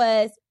 mhm. There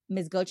was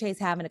Ms. Goche's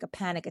having like a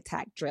panic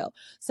attack drill.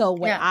 So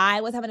when Yeah. I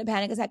was having a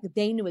panic attack,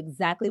 they knew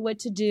exactly what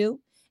to do.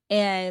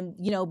 And,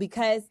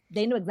 because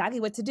they knew exactly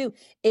what to do,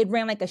 it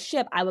ran like a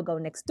ship. I would go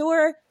next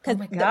door Oh because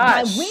my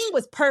my wing gosh.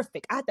 was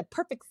perfect. I had the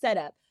perfect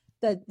setup.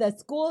 The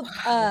school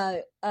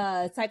Wow.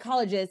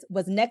 psychologist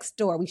was next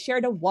door. We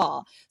shared a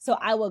wall. So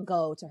I would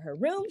go to her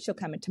room. She'll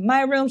come into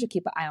my room. She'll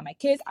keep an eye on my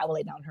kids. I would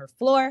lay down on her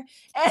floor.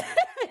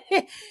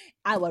 And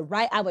I would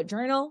write, I would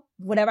journal,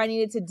 whatever I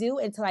needed to do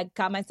until I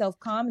got myself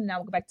calm, and then I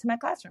would go back to my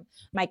classroom.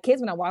 My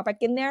kids, when I walked back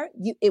in there,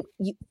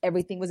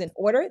 everything was in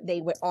order.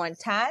 They were on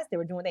task. They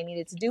were doing what they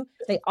needed to do.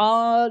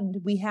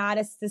 We had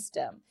a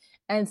system.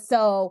 And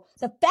so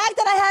the fact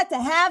that I had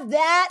to have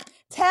that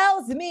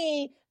tells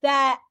me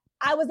that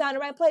I was not in the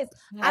right place.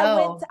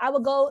 Wow. I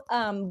would go,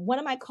 one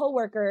of my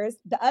coworkers,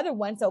 the other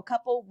one, so a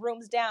couple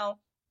rooms down,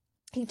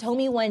 he told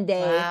me one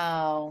day,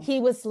 Wow. he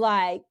was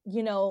like,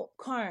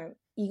 Carm,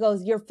 he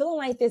goes, you're feeling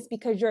like this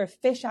because you're a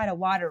fish out of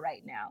water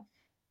right now.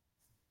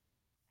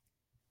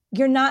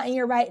 You're not in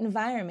your right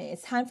environment.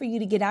 It's time for you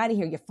to get out of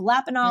here. You're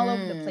flapping all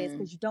over the place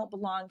because you don't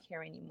belong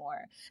here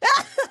anymore.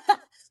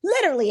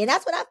 Literally. And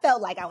that's what I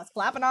felt like. I was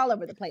flapping all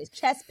over the place,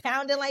 chest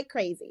pounding like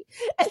crazy.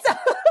 And so,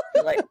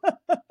 Like,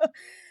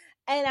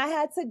 and I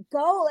had to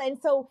go. And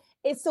so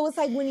it's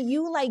like when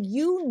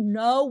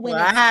when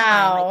it's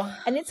time, wow.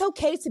 and it's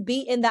okay to be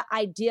in the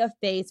idea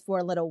phase for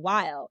a little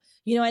while.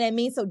 You know what I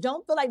mean? So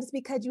don't feel like just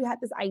because you have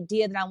this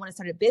idea that I want to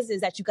start a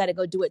business that you got to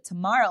go do it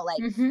tomorrow.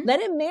 Like, Hmm. let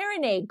it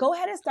marinate. Go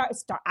ahead and start.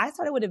 I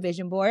started with a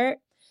vision board.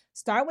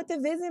 Start with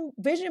the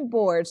vision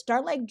board.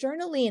 Start like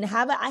journaling.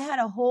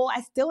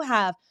 I still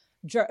have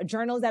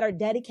journals that are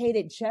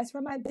dedicated just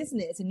for my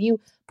business. And you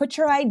put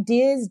your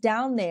ideas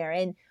down there,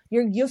 and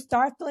you'll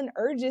start feeling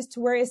urges to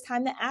where it's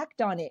time to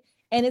act on it.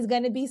 And it's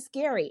going to be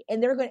scary,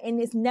 and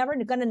it's never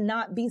going to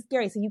not be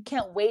scary. So you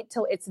can't wait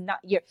till it's not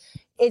you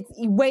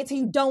wait till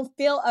you don't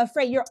feel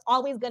afraid. You're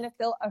always going to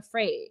feel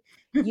afraid,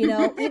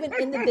 even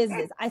in the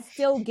business, I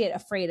still get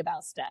afraid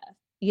about stuff,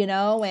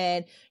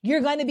 and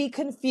you're going to be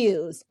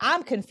confused.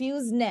 I'm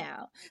confused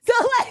now. So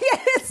like,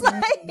 it's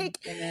like,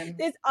 Amen.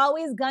 it's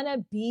always going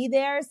to be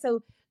there.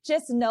 So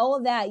just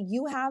know that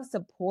you have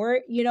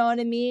support. You know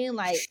what I mean?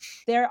 Like,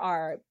 there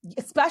are,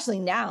 especially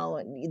now,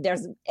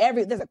 there's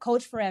a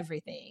coach for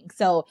everything.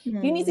 So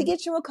you need to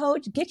get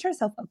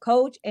yourself a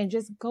coach, and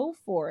just go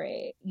for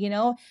it,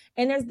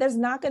 and there's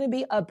not going to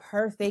be a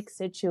perfect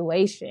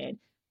situation.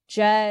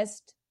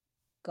 Just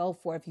go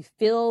for it. If you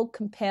feel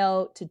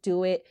compelled to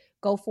do it,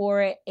 go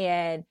for it.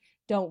 And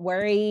don't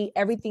worry,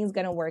 everything's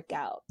going to work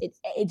out. It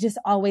just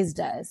always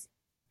does.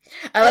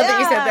 I love that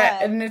you said that,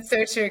 Yeah, and it's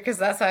so true because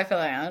that's how I feel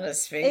like I'm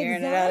just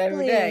figuring it out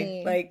every day.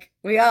 exactly. Like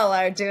we all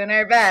are doing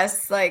our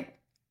best. Like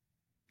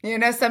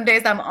some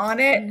days I'm on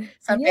it,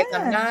 some days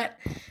I'm Yeah. not,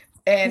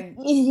 and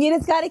You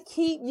just got to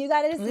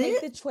just make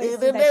the I choices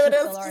don't that know you what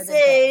feel else to are the best.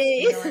 You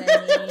say. know what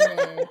I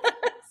mean? And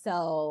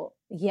so,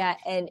 yeah.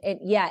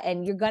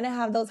 And you're going to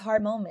have those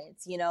hard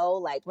moments,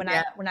 like when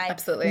Yeah, I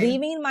absolutely.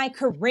 leaving my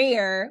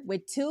career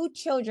with 2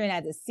 children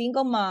as a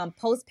single mom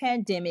post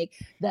pandemic,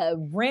 the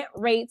rent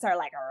rates are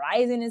like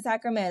rising in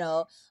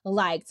Sacramento,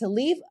 like to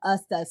leave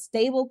us a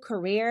stable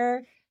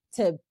career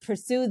to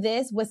pursue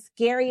this was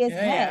scary as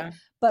heck. Yeah.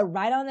 But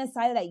right on the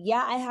side of that,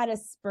 I had a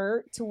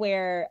spurt to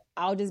where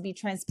I'll just be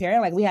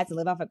transparent. Like we had to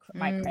live off of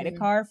my credit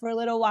card for a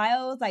little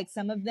while. Like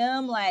some of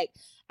them, like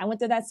I went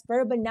through that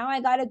spurt, but now I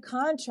got a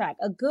contract,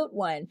 a good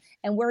one,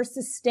 and we're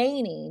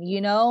sustaining,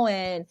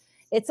 and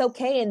it's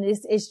okay. And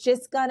it's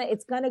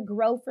going to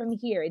grow from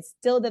here. It's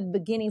still the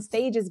beginning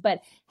stages, but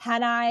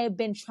had I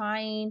been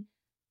trying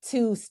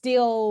to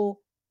still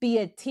be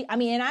and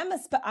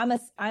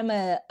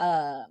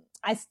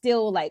I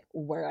still like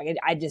work.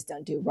 I just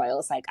don't do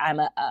royals. Like I'm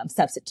a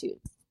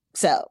substitute.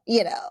 So,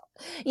 but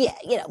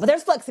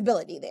there's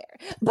flexibility there,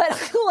 but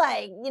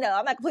like,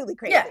 I'm not completely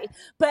crazy,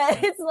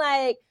 but it's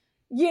like,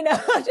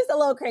 just a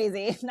little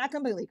crazy, not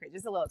completely crazy,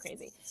 just a little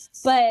crazy,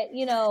 but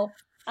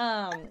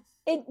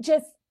it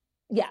just,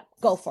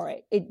 go for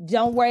it.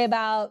 Don't worry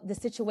about the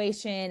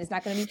situation. It's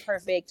not going to be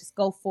perfect. Just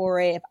go for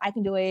it. If I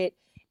can do it,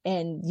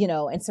 and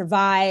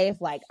survive.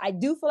 Like I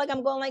do feel like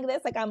I'm going like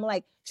this, like I'm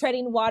like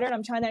treading water and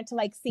I'm trying not to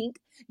like sink,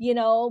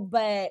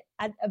 but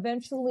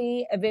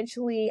eventually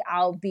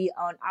I'll be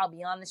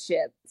on the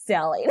ship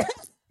sailing.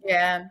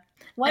 Yeah.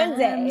 One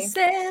day. I'm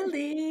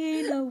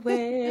sailing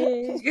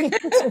away.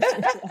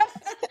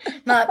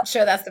 Not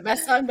sure that's the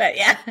best song, but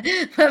yeah.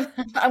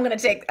 I'm gonna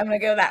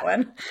go that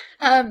one.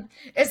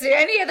 Is there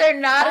any other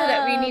nada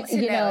that we need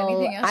to know?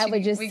 Anything else I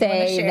would just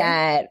say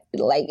that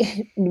like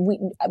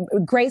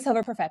grace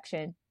over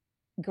perfection.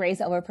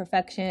 Grace over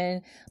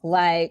perfection.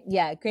 Like,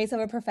 grace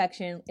over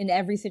perfection in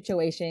every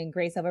situation.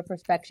 Grace over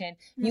perfection.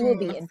 You will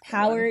be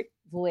empowered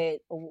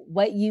with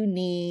what you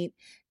need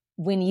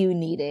when you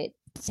need it.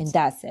 And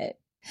that's it.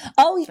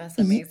 Oh, that's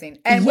amazing.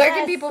 And where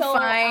can people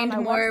find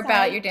more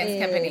about your dance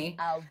company?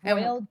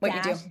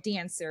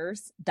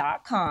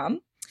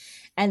 royal-dancers.com.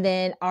 And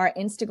then our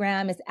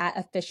Instagram is at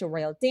official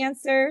royal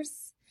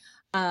dancers.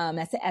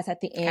 That's the S at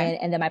the end.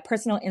 And then my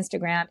personal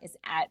Instagram is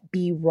at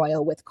Be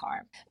Royal with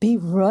Carm. Be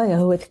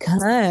Royal with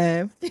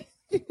Carm. Be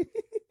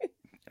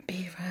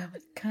Royal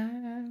with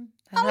Carm.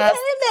 I'm getting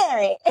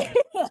married.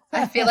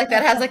 I feel like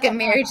that has like a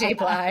Mary J.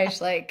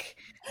 Blige, like,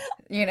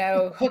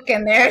 hook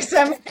in there.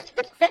 Some.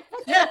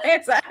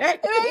 It's like,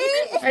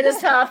 I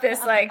just felt this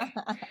like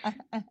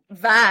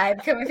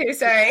vibe coming through.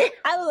 Sorry.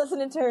 I was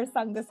listening to her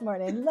song this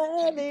morning.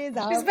 Love is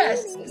all. She's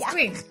best. She's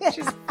queen.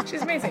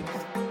 She's amazing.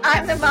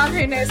 I'm the mom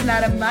who knows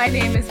nada. My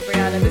name is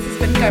Brianna. This has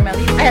been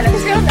Carmelita. And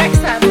until next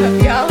time, I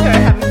hope y'all are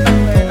having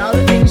fun learning all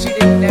the